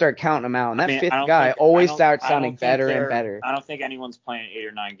 and then you start counting them out, and that 5th guy always starts sounding better and better. I don't think anyone's playing 8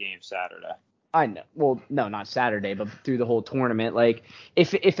 or 9 games Saturday. I know. Well, no, not Saturday, but through the whole tournament. Like,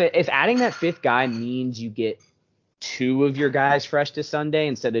 if adding that 5th guy means you get 2 of your guys fresh to Sunday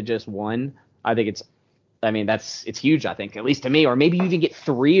instead of just 1, I think it's huge, I think, at least to me. Or maybe you even get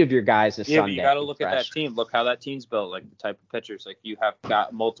 3 of your guys to Sunday. Yeah, but you got to look at that team. Look how that team's built, like the type of pitchers. Like you have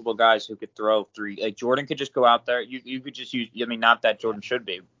got multiple guys who could throw 3. Like Jordan could just go out there. You could just use. I mean, not that Jordan should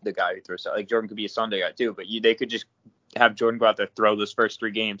be the guy who throws. Like Jordan could be a Sunday guy too, but they could just have Jordan go out there, throw those first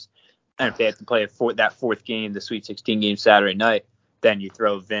 3 games, and if they have to play that fourth game, the Sweet 16 game Saturday night, then you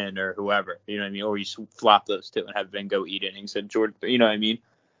throw Vin or whoever, you know what I mean, or you flop those 2 and have Vin go eat innings and Jordan, you know what I mean,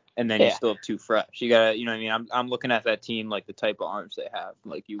 and then you still have 2 fresh. You gotta, you know what I mean. I'm looking at that team like the type of arms they have,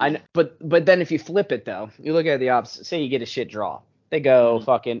 like you. I know, but then if you flip it though, you look at the opposite. Say you get a shit draw, they go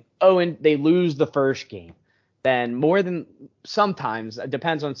fucking and they lose the first game. Then more than sometimes it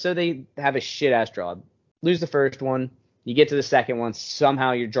depends on. So they have a shit ass draw, lose the first one, you get to the second one,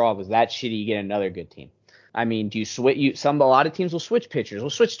 somehow your draw was that shitty, you get another good team. I mean, do you switch? A lot of teams will switch pitchers, will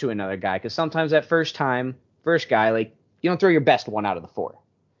switch to another guy because sometimes that first guy, like you don't throw your best one out of the 4.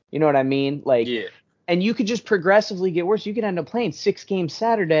 You know what I mean? Like, Yeah. And you could just progressively get worse. You could end up playing 6 games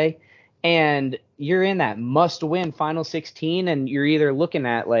Saturday, and you're in that must-win final 16, and you're either looking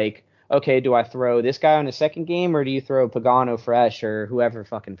at like, okay, do I throw this guy on the second game, or do you throw Pagano fresh or whoever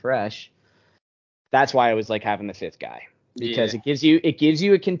fucking fresh? That's why I was like having the 5th guy because it gives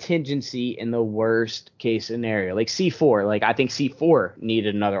you a contingency in the worst case scenario. Like C4, like I think C4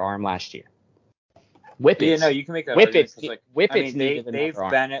 needed another arm last year. Whippets. Yeah, no, you can make that argument. They've arm.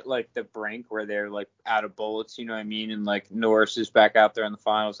 been at like the brink where they're like out of bullets, you know what I mean? And like Norris is back out there in the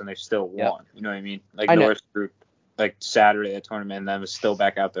finals and they still won, you know what I mean? Like Norris group like Saturday at tournament and then was still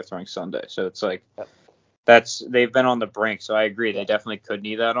back out there throwing Sunday. So it's like they've been on the brink. So I agree, they definitely could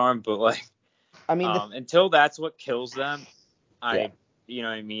need that arm, but like I mean until that's what kills them, you know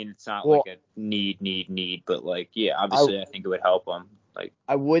what I mean? It's not like a need, but like obviously I think it would help them. Like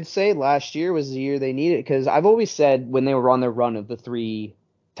I would say last year was the year they needed it because I've always said when they were on their run of the 3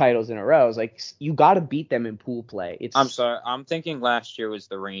 titles in a row, I was like, you got to beat them in pool play. I'm sorry, I'm thinking last year was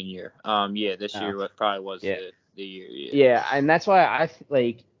the rain year. This year probably was the year. Yeah, and that's why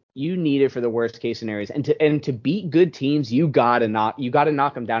you need it for the worst case scenarios, and to beat good teams, you gotta knock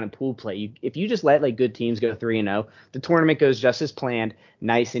them down in pool play. If you just let like good teams go 3-0, the tournament goes just as planned,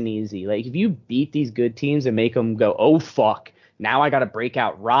 nice and easy. Like if you beat these good teams and make them go, oh fuck. Now I got to break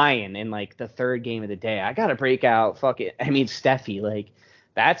out Ryan in like the 3rd game of the day. I got to break out Steffi. Like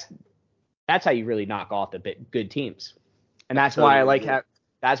that's how you really knock off the good teams. And that's why I like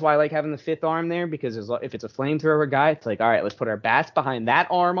having the 5th arm there because if it's a flamethrower guy, it's like, all right, let's put our bats behind that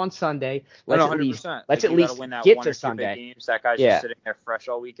arm on Sunday. Let's at least win that get one to or 2 Sunday. Big games. That guy's just sitting there fresh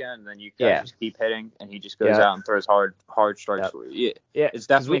all weekend, and then you guys just keep hitting, and he just goes out and throws hard strikes for you. Yeah, it's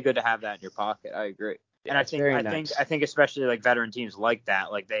definitely good to have that in your pocket. I agree. And I think especially like veteran teams like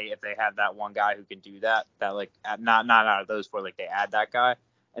that, like if they have that one guy who can do that like not out of those 4, like they add that guy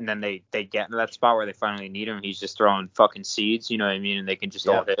and then they get into that spot where they finally need him. He's just throwing fucking seeds, you know what I mean? And they can just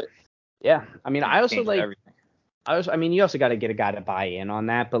all hit. Yeah. I mean, I also like everything. You also got to get a guy to buy in on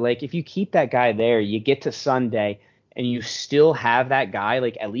that. But like if you keep that guy there, you get to Sunday and you still have that guy,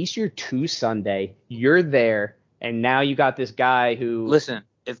 like at least you're to Sunday, you're there, and now you got this guy who listen.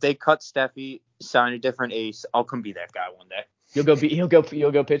 If they cut Steffi, sign a different ace, I'll come be that guy one day. You'll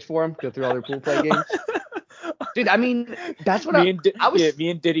go pitch for him, go through all their pool play games. Dude, I mean, that's what me and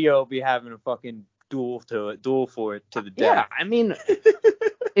Didio will be having a fucking duel for it to the death. Yeah, I mean,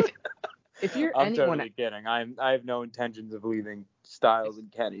 if you're I'm totally kidding. I have no intentions of leaving Styles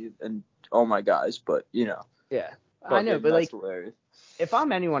and Kenny and all my guys, but you know. Yeah, I know, but like, hilarious. If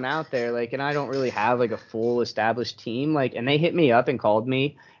I'm anyone out there, like, and I don't really have like a full established team, like, and they hit me up and called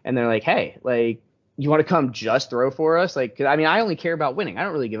me, and they're like, hey, like, you want to come just throw for us? Like, 'cause, I mean, I only care about winning. I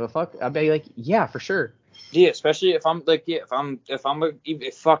don't really give a fuck. I'd be like, yeah, for sure. Yeah, especially if I'm like, forget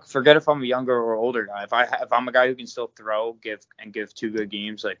if I'm a younger or older guy. If I'm a guy who can still throw, give 2 good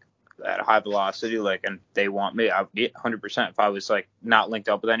games, like at a high velocity, like, and they want me, I'd be 100%. If I was like not linked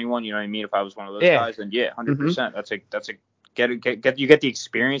up with anyone, you know what I mean? If I was one of those guys, then 100%. That's a you get the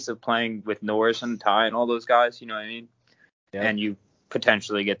experience of playing with Norris and Ty and all those guys, you know what I mean? Yep. And you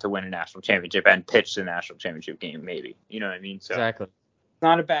potentially get to win a national championship and pitch the national championship game, maybe. You know what I mean? So exactly.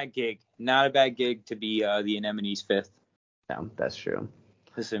 Not a bad gig. Not a bad gig to be the Anemone's 5th. Yeah, that's true.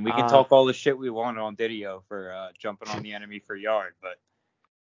 Listen, we can talk all the shit we want on Didio for jumping on the enemy for yard, but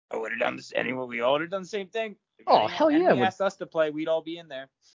I would have done this anyway. We all would have done the same thing. Hell yeah! If asked us to play, we'd all be in there.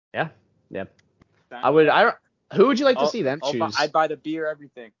 Yeah. Who would you like to see them choose? I'd buy the beer,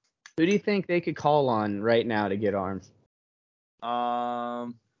 everything. Who do you think they could call on right now to get arms?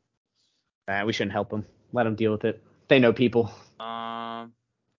 We shouldn't help them. Let them deal with it. They know people. I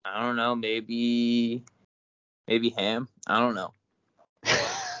don't know. Maybe Ham. I don't know.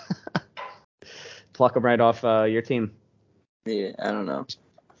 Pluck them right off your team. Yeah, I don't know.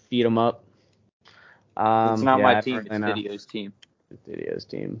 Feed them up. It's not my team. It's Didio's team. Didio's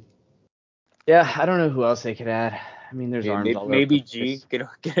team. Yeah, I don't know who else they could add. I mean, there's arms all over. Maybe G.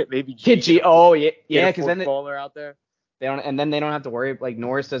 Get maybe G. Get G. Oh yeah, because then baller out there. They don't, and then they don't have to worry. Like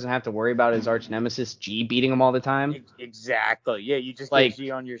Norris doesn't have to worry about his arch nemesis G beating him all the time. Exactly. Yeah, you just Like, get G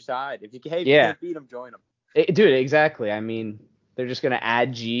on your side. If you if you yeah, can't beat him, join him. dude, exactly. I mean, they're just gonna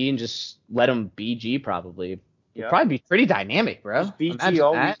add G and just let him be G probably. It'd Yep. probably be pretty dynamic, bro. Just beat G Imagine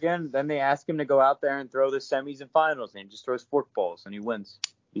all that. weekend. Then they ask him to go out there and throw the semis and finals, and he just throws fork balls and he wins.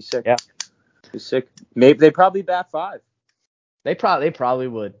 He's sick. Yeah. He's sick. Maybe they probably bat 5. They probably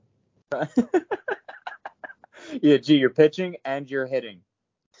would. Yeah, G, you're pitching and you're hitting.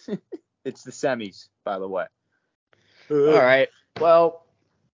 It's the semis, by the way. All right. Well,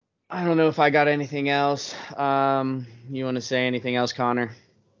 I don't know if I got anything else. You want to say anything else, Connor?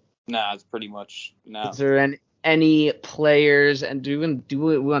 Nah, it's pretty much no. Is there any players, and we want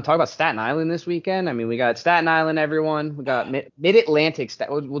to talk about Staten Island this weekend? I mean, we got Staten Island, everyone. We got Mid-Atlantic.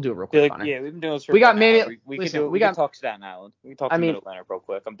 We'll do it real quick, Connor. Yeah, we've been doing this for We got an hour. Mid. We Listen, could do it. we Could got. talk Staten Island. We can talk I to mean, Mid-Atlantic real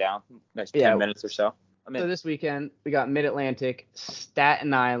quick. I'm down. Next yeah, 10 minutes or so. So this weekend we got Mid-Atlantic,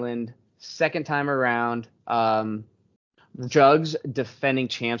 Staten Island, second time around. Jugs defending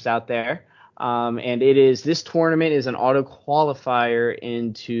champs out there. And this tournament is an auto qualifier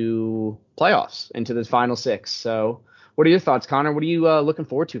into playoffs, into the final 6. So what are your thoughts, Connor? What are you looking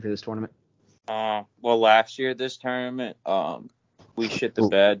forward to for this tournament? Well, last year this tournament, we shit the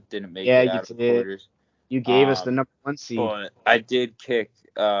bed, didn't make it out of the quarters. You gave us the number 1 seed. But I did kick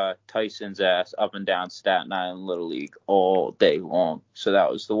Tyson's ass up and down Staten Island Little League all day long. So that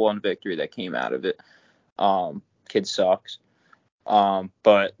was the one victory that came out of it. Kid sucks.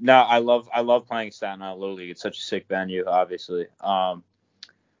 But no, I love playing Staten Island Little League. It's such a sick venue, obviously.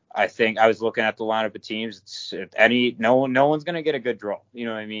 I think I was looking at the lineup of teams. No one's gonna get a good draw. You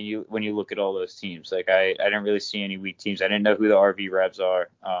know what I mean? When you look at all those teams, like I didn't really see any weak teams. I didn't know who the RV Revs are.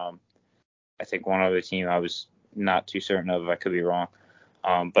 I think one other team I was not too certain of. I could be wrong.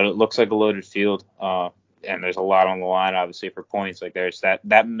 But it looks like a loaded field. And there's a lot on the line, obviously, for points. Like there's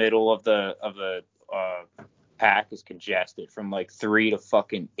that middle of the pack is congested from like 3 to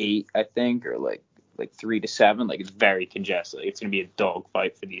fucking 8, I think, or like 3 to 7. Like it's very congested. Like, it's gonna be a dog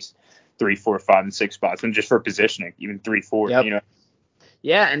fight for these 3, 4, 5, and 6 spots, and just for positioning, even 3, 4. Yep. You know.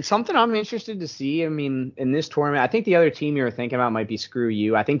 Yeah, and something I'm interested to see. I mean, in this tournament, I think the other team you were thinking about might be Screw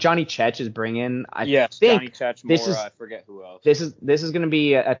You. I think Johnny Chech is bringing. Yes, Johnny Chech. I forget who else. This is going to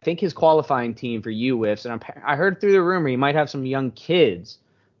be, I think, his qualifying team for UWIFs, and I heard through the rumor he might have some young kids,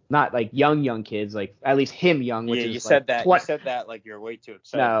 not like young kids, like at least him young. Which is you said that. You said that like you're way too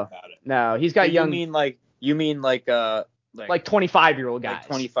excited about it. No, he's got young. You mean like 25-year-old guys.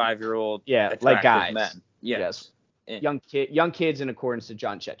 Like 25-year-old. Yeah, like guys. Men. Yes. Young kids in accordance to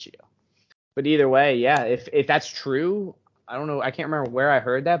John Chechio. But either way, yeah, if that's true, I don't know, I can't remember where I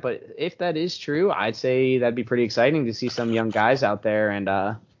heard that, but if that is true, I'd say that'd be pretty exciting to see some young guys out there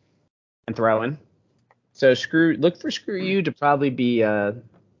and throwing. So look for Screw You to probably be they'll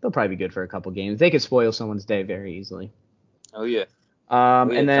probably be good for a couple games. They could spoil someone's day very easily. Oh yeah.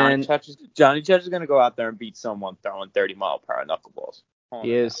 And then Johnny Chech is gonna go out there and beat someone throwing 30-mile-per-hour knuckleballs.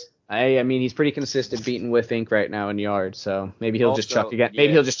 He is. I mean, he's pretty consistent beating with Inc. right now in yards, so maybe he'll just chuck again.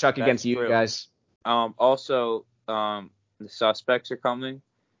 Maybe he'll just chuck against you guys. Also, the suspects are coming,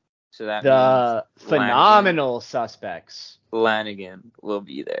 so that the means phenomenal suspects. Lanigan will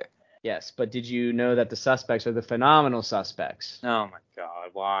be there. Yes, but did you know that the suspects are the phenomenal suspects? Oh my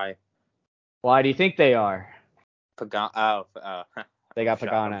God, why? Why do you think they are? They got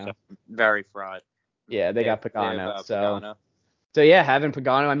Pagano. Very fried. Yeah, they got Pagano. So yeah, having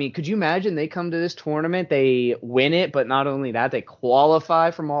Pagano, I mean, could you imagine they come to this tournament, they win it, but not only that, they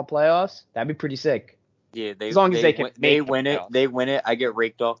qualify from all playoffs? That'd be pretty sick. Yeah, as long as they can win it. I get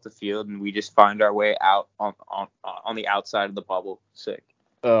raked off the field, and we just find our way out on the outside of the bubble. Sick.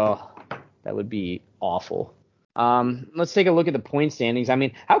 Oh, that would be awful. Let's take a look at the point standings. I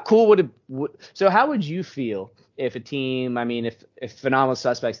mean, how cool how would you feel if a team, I mean, if Phenomenal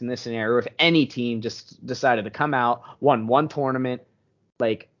Suspects in this scenario, or if any team just decided to come out, won one tournament,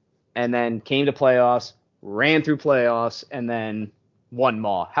 and then came to playoffs, ran through playoffs, and then won them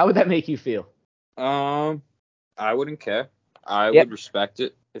all? How would that make you feel? I wouldn't care. I would respect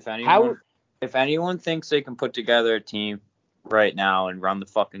it. If anyone thinks they can put together a team right now and run the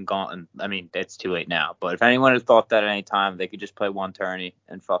fucking gauntlet, I mean, it's too late now. But if anyone had thought that at any time, they could just play one tourney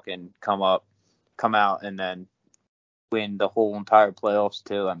and fucking come out, and then win the whole entire playoffs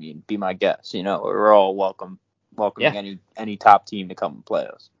too. I mean, be my guest. You know, we're all welcoming any top team to come and play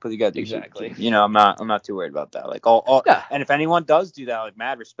us. Put together exactly. You know, I'm not too worried about that. Like and if anyone does do that, like,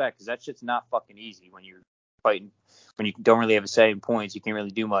 mad respect, because that shit's not fucking easy when you're fighting, when you don't really have a say in points. You can't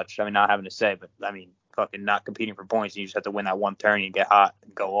really do much. I mean, not having a say, but I mean, fucking not competing for points. You just have to win that one turn and get hot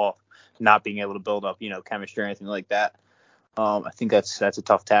and go off, not being able to build up, chemistry or anything like that. I think that's a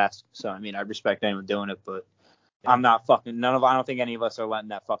tough task. So I mean, I respect anyone doing it, but I'm not fucking I don't think any of us are letting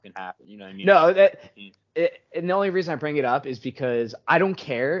that fucking happen. You know what I mean? No, and the only reason I bring it up is because I don't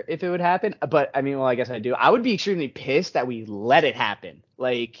care if it would happen, but I mean, well, I guess I do. I would be extremely pissed that we let it happen.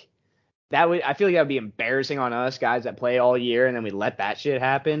 Like I feel like that would be embarrassing on us guys that play all year and then we let that shit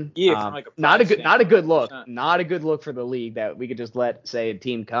happen. Yeah, from like a not a good look. 100%. Not a good look for the league that we could just let, say, a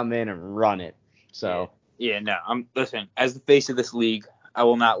team come in and run it. So no, listen, as the face of this league, I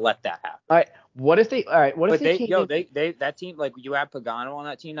will not let that happen. All right, what if they that team, like, you have Pagano on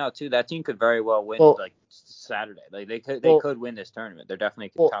that team now too. That team could very well win like Saturday. Like they could win this tournament. They're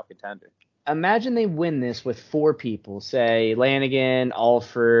definitely a top contender. Imagine they win this with 4 people, say Lanigan,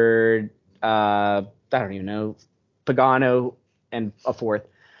 Alford, I don't even know, Pagano, and a 4th.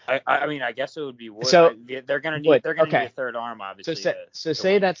 I mean, I guess it would be Wood. So they're gonna need a third arm, obviously.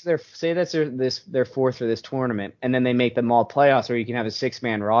 Say that's their 4th for this tournament, and then they make them all playoffs, where you can have a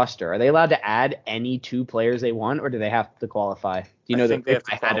 6-man roster. Are they allowed to add any 2 players they want, or do they have to qualify? Do you know think they have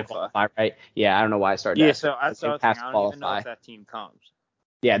to qualify, right? Yeah, I don't know why I started. Yeah, so I don't even know if that team comes.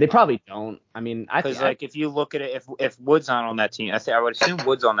 Yeah, they probably don't. I mean, because if you look at it, if Wood's not on that team, I would assume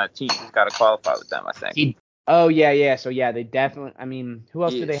Wood's on that team. He's got to qualify with them, I think. Oh, yeah. So, yeah, they definitely – I mean, who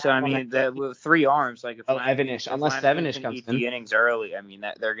else do they have? So, I mean, with 3 arms, like if Evanish. Unless Evanish comes in. The innings early, I mean,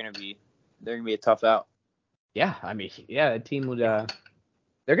 they're going to be a tough out. Yeah, I mean, yeah, the team would they're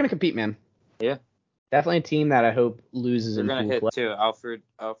going to compete, man. Yeah. Definitely a team that I hope loses in pool play. They're going to hit, too.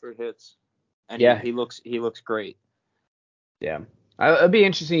 Alfred hits. And he looks great. Yeah. It'd be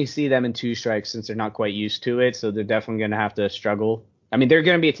interesting to see them in 2 strikes since they're not quite used to it, so they're definitely going to have to struggle. I mean, they're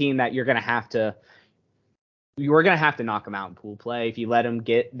going to be a team that you're going to have to knock them out in pool play. If you let them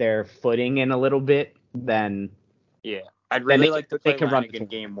get their footing in a little bit, then I'd really like to play Lanigan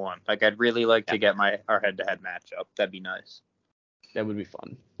game 1. Like, I'd really like to get our head-to-head matchup. That'd be nice. That would be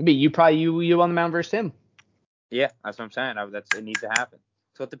fun. It'd be you on the mound versus him. Yeah, that's what I'm saying. It needs to happen.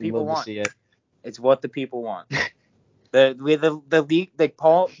 It's what the people want. To see it. It's what the people want. The league, like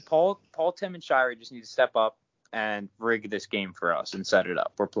Paul, Tim, and Shirey just need to step up and rig this game for us and set it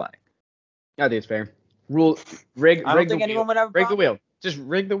up. We're playing. I think it's fair. Rig. I don't think anyone would have rig the wheel. Just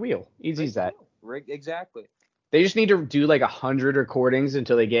rig the wheel. Easy as that. Rig exactly. They just need to do like 100 recordings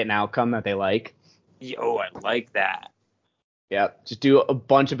until they get an outcome that they like. Yo, I like that. Yeah, just do a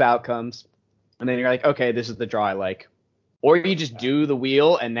bunch of outcomes, and then you're like, okay, this is the draw I like. Or you just do the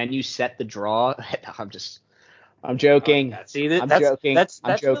wheel and then you set the draw. I'm joking. See, that's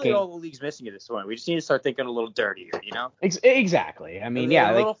really all the league's missing at this point. We just need to start thinking a little dirtier, you know? Exactly. I mean,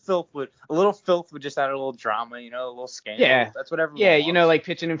 a little filth would just add a little drama, you know, a little scandal. Yeah, that's what everyone wants. You know, like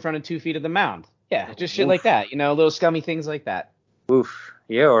pitching in front of 2 feet of the mound. Yeah, just shit like that. You know, little scummy things like that. Oof.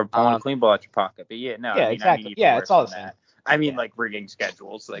 Yeah, or pulling a clean ball out your pocket. But yeah, no. Yeah, exactly. It's all the same. I mean, like rigging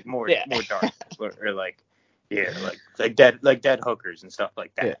schedules, like more dark, or like dead hookers and stuff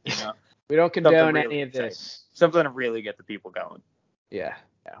like that. Yeah. You know, we don't condone any of this. Something to really get the people going. Yeah.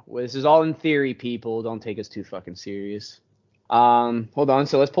 Well, this is all in theory, people. Don't take us too fucking serious. Hold on.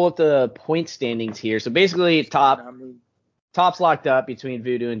 So let's pull up the point standings here. So basically, top's locked up between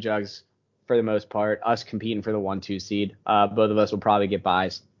Voodoo and Jugs for the most part. Us competing for the 1-2 seed. Both of us will probably get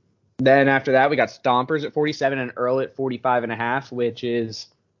buys. Then after that, we got Stompers at 47 and Earl at 45.5, which is,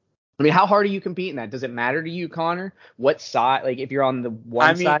 I mean, how hard are you competing that? Does it matter to you, Connor? What side, like if you're on the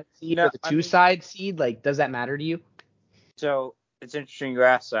side seed or the 2-side seed, like does that matter to you? So it's interesting you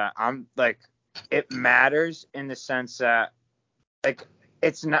ask that. I'm like, it matters in the sense that, like,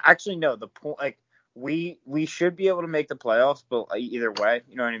 it's not actually no. The point, like, we should be able to make the playoffs, but either way,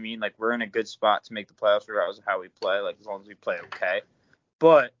 you know what I mean? Like, we're in a good spot to make the playoffs regardless of how we play. Like, as long as we play okay,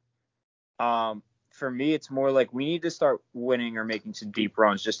 but for me, it's more like we need to start winning or making some deep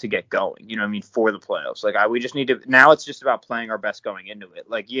runs just to get going. You know what I mean? For the playoffs. Like, we just need to, now it's just about playing our best going into it.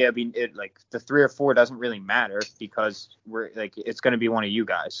 Like, yeah, I mean, like the 3 or 4 doesn't really matter because we're like, it's going to be one of you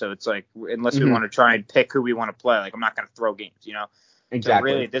guys. So it's like, unless we want to try and pick who we want to play, like, I'm not going to throw games, you know? Exactly.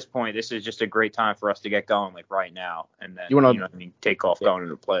 So really at this point, this is just a great time for us to get going, like right now. And then, you know what I mean? Take off going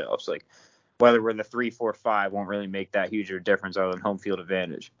into the playoffs. Like, whether we're the 3, 4, 5 won't really make that huge of a difference other than home field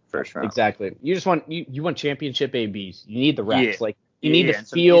advantage first round. Exactly. You just want you want championship ABs. You need the reps. Yeah. Like you need to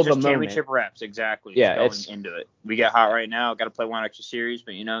feel the moment. Championship reps, exactly. Yeah, going into it. We get hot right now. Got to play 1 extra series,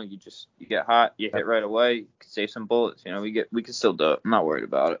 but you know, you get hot, you hit right away. You can save some bullets. You know, we can still do it. I'm not worried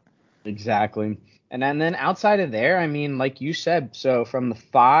about it. Exactly. And then outside of there, I mean, like you said, so from the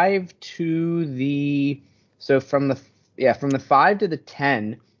 5 to the 5 to the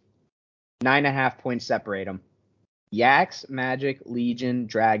 10. 9.5 points separate them. Yaks, Magic, Legion,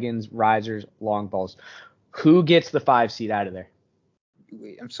 Dragons, Risers, Long Balls. Who gets the 5 seed out of there?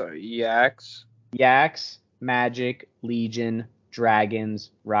 Wait, I'm sorry. Yaks. Yaks, Magic, Legion,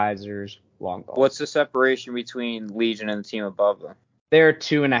 Dragons, Risers, Long Balls. What's the separation between Legion and the team above them? They're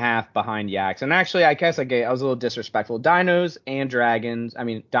 2.5 behind Yaks. And actually, I guess I was a little disrespectful. Dinos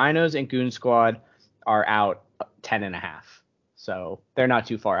and Goon Squad are out 10.5. So they're not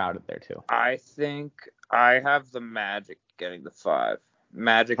too far out of there, too. I think I have the Magic getting the 5.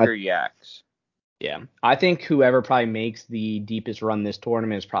 Magic or Yaks. Yeah. I think whoever probably makes the deepest run this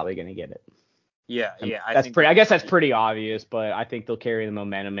tournament is probably going to get it. Yeah. I guess that's pretty obvious, but I think they'll carry the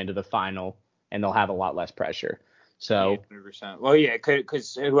momentum into the final, and they'll have a lot less pressure. So, 100%. Well, yeah,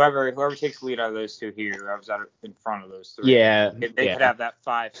 because whoever takes the lead out of those two here, whoever's out in front of those three, they could have that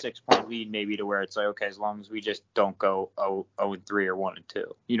 5-6 point lead maybe to where it's like, okay, as long as we just don't go 0-3 or 1-2,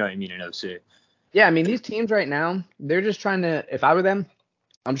 you know what I mean, in OC. Yeah, I mean, these teams right now, they're just trying to. If I were them,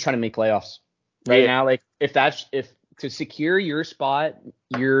 I'm just trying to make playoffs right now. Like if to secure your spot,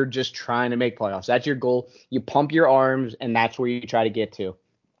 you're just trying to make playoffs. That's your goal. You pump your arms, and that's where you try to get to.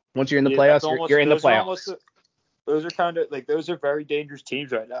 Once you're in the playoffs, you're in the playoffs. Those are kind of like those are very dangerous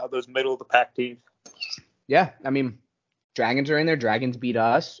teams right now. Those middle of the pack teams. Yeah, I mean, Dragons are in there. Dragons beat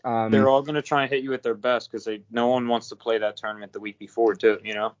us. They're all gonna try and hit you at their best because no one wants to play that tournament the week before too.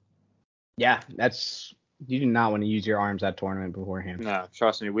 You know. Yeah, you do not want to use your arms that tournament beforehand. No,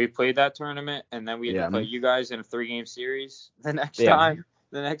 trust me. We played that tournament, and then we had to play you guys in a 3-game series the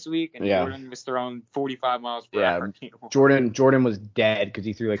next week, and Jordan was throwing 45 miles per hour. Jordan was dead because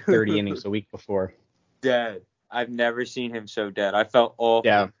he threw like 30 innings the week before. Dead. I've never seen him so dead. I felt awful.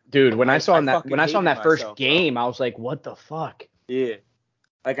 Yeah, dude. When I saw him that first game, I was like, "What the fuck?" Yeah.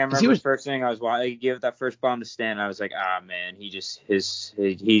 Like I remember the first thing I was watching, he gave that first bomb to Stan. I was like, man, he just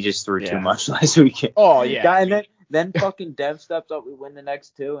threw too much last weekend. Oh yeah. And then fucking Dev stepped up. We win the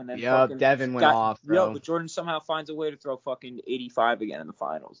next 2, and then Devin went off. Bro. But Jordan somehow finds a way to throw fucking 85 again in the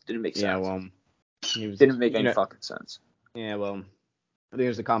finals. Didn't make sense. Yeah, well, didn't make any fucking sense. Yeah, well, I think it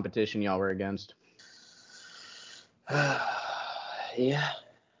was the competition y'all were against. Yeah.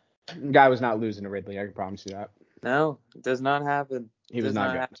 Guy was not losing to Ridley. I can promise you that. No, it does not happen. He was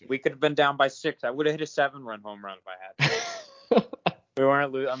not going to. We could have been down by 6. I would have hit a 7-run home run if I had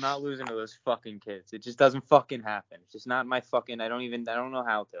to. I'm not losing to those fucking kids. It just doesn't fucking happen. It's just not my fucking. I don't know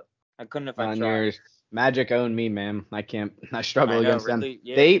how to. I couldn't if I tried. Magic owned me, man. I struggle against Ridley, them.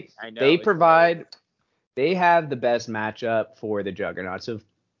 Yeah, they provide. They have the best matchup for the juggernauts of.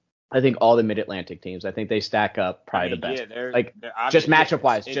 I think all the Mid-Atlantic teams. I think they stack up probably the best. Yeah, just matchup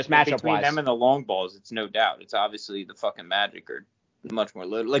wise. Between them and the long balls, it's no doubt. It's obviously the fucking Magic are much more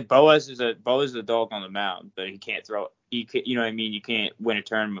little. Like Boaz is a dog on the mound, but he can't throw. You know what I mean? You can't win a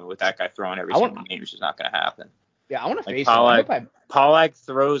tournament with that guy throwing every single game. It's just not going to happen. Yeah, I want to face him. Pollock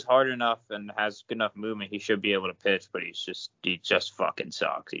throws hard enough and has good enough movement. He should be able to pitch, but he just fucking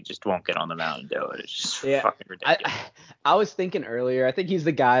sucks. He just won't get on the mound and do it. It's just fucking ridiculous. I was thinking earlier, I think he's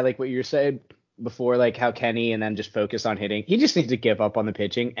the guy like what you were saying before, like how Kenny and then just focus on hitting. He just needs to give up on the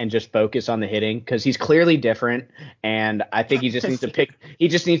pitching and just focus on the hitting because he's clearly different. And I think he just needs to he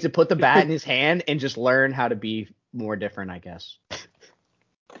just needs to put the bat in his hand and just learn how to be more different, I guess.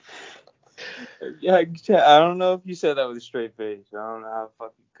 Yeah, I don't know if you said that with a straight face. I don't know how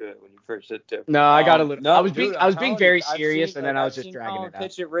fucking good when you first said different. No, I got a little. No, I was being very serious, and then I was just dragging it out.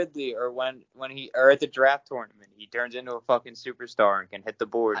 Pitch at Ridley, or when at the draft tournament, he turns into a fucking superstar and can hit the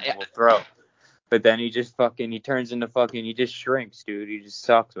board and will throw. But then he just he turns into he just shrinks, dude. He just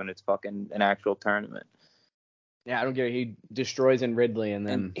sucks when it's fucking an actual tournament. Yeah, I don't get it. He destroys in Ridley, and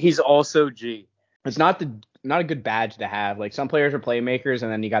then and he's also G. It's not a good badge to have. Like some players are playmakers,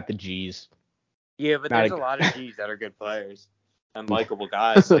 and then you got the G's. Yeah, but there's a lot of G's that are good players and likable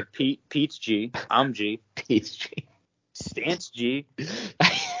guys. Like Pete's G. I'm G. Pete's G. Stant's G.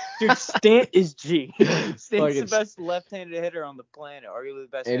 Dude, Stant is G. Stant's the best left-handed hitter on the planet. Arguably the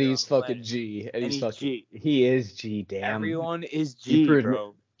best hitter on the planet. And he's fucking G. And he's G. He is G, damn. Everyone is G,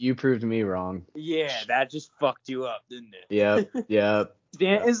 bro. You proved me wrong. Yeah, that just fucked you up, didn't it? Yep.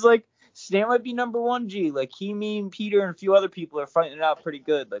 Stant is Stan might be number 1 G. Like, me and Peter and a few other people are fighting it out pretty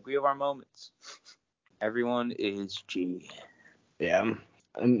good. Like, we have our moments. Everyone is G. Yeah.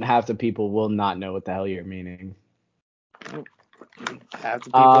 And half the people will not know what the hell you're meaning. Half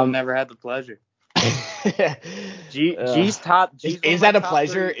the people have never had the pleasure. G's top. Is that a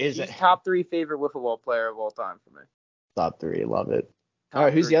pleasure? G's top 3 favorite wiffle ball player of all time for me. Top 3, love it. All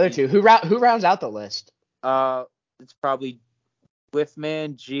right, who's the other 2? Who rounds out the list? It's probably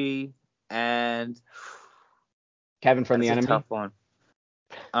Whiffman, G, and Kevin from the Enemy. Tough one.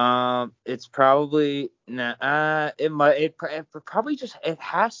 It's probably it probably just it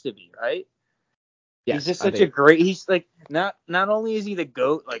has to be, right? He's just such a great. He's like not only is he the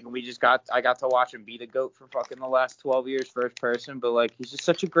GOAT, like I got to watch him be the GOAT for fucking the last 12 years first person, but like he's just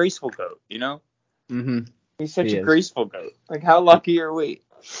such a graceful GOAT, you know? Mm-hmm. He's such a graceful GOAT. Like how lucky are we?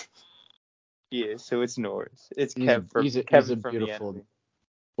 Yeah, so it's Norris. It's Kevin from beautiful, the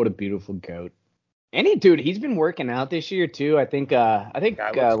what a beautiful GOAT. And he's been working out this year too. I think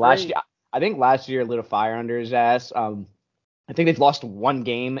last year lit a fire under his ass. I think they've lost one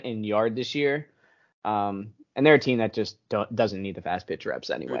game in yard this year. And they're a team that just doesn't need the fast pitch reps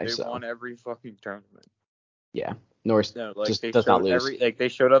anyway. Dude, they won every fucking tournament. Yeah, Norris just they does not lose. They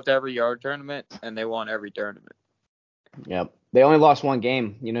showed up to every yard tournament and they won every tournament. Yep. They only lost one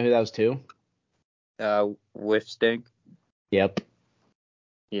game. You know who that was to? Whiff Stink. Yep.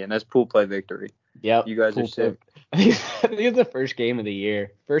 Yeah, and that's pool play victory. Yep. You guys are sick. I think it's the first game of the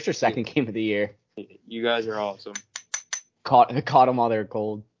year. First or second game of the year. You guys are awesome. Caught them while they're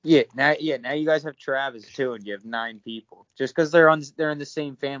cold. Yeah, now you guys have Travis too, and you have 9 people. Just because they're in the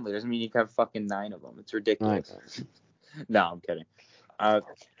same family doesn't mean you can have fucking 9 of them. It's ridiculous. Right. No, I'm kidding.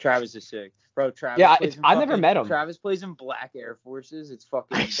 Travis is sick, bro. Travis. Yeah, I never met him. Travis plays in black Air Forces. It's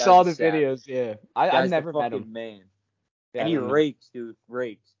fucking. I saw the videos. Yeah, I never met him. Man, yeah, and he rakes, dude.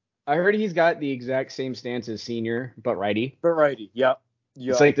 Rakes. I heard he's got the exact same stance as Senior, but righty. Yep.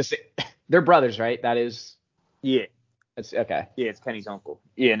 It's like the same. They're brothers, right? That is. Yeah. That's okay. Yeah, it's Kenny's uncle.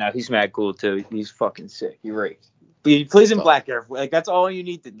 Yeah, no, he's mad cool too. He's fucking sick. He rakes. He plays in black Air Force. Like that's all you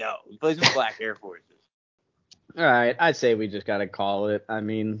need to know. He plays in black Air Forces. All right, I'd say we just gotta call it. I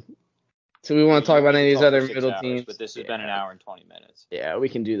mean, so we want to talk about any of these other middle teams, but this has been an hour and 20 minutes. Yeah, we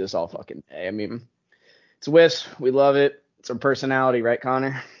can do this all fucking day. I mean, it's Wisp. We love it. It's our personality, right,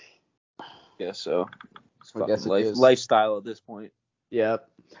 Connor? Guess so. I guess it is. Lifestyle at this point. Yep.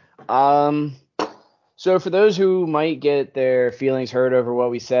 So for those who might get their feelings hurt over what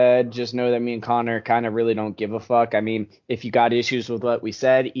we said, just know that me and Connor kind of really don't give a fuck. I mean, if you got issues with what we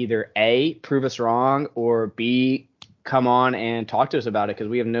said, either A, prove us wrong, or B, come on and talk to us about it, because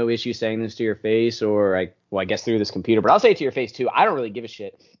we have no issue saying this to your face, or I guess through this computer, but I'll say it to your face too. I don't really give a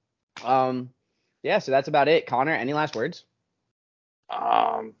shit. Yeah, so that's about it. Connor, any last words?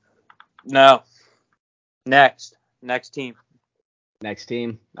 No. Next team. Next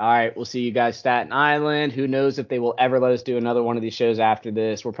team. All right, we'll see you guys Staten Island. Who knows if they will ever let us do another one of these shows after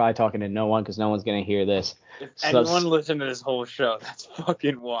this. We're probably talking to no one because no one's going to hear this. If anyone listened to this whole show, that's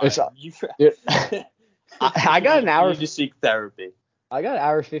fucking wild. I got an hour. You need to seek therapy. I got an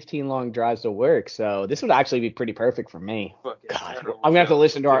hour 15 long drives to work, so this would actually be pretty perfect for me. God, I'm going to have to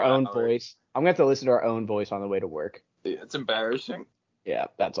listen to our own voice. I'm going to have to listen to our own voice on the way to work. Yeah, it's embarrassing. Yeah,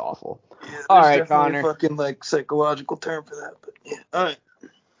 that's awful. Yeah, all right, Connor. Fucking psychological term for that, but yeah.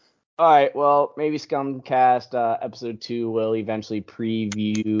 All right. Well, maybe Scumcast episode 2 will eventually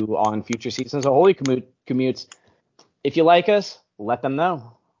preview on future seasons of Holy Commutes. If you like us, let them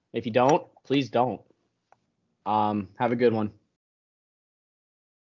know. If you don't, please don't. Have a good one.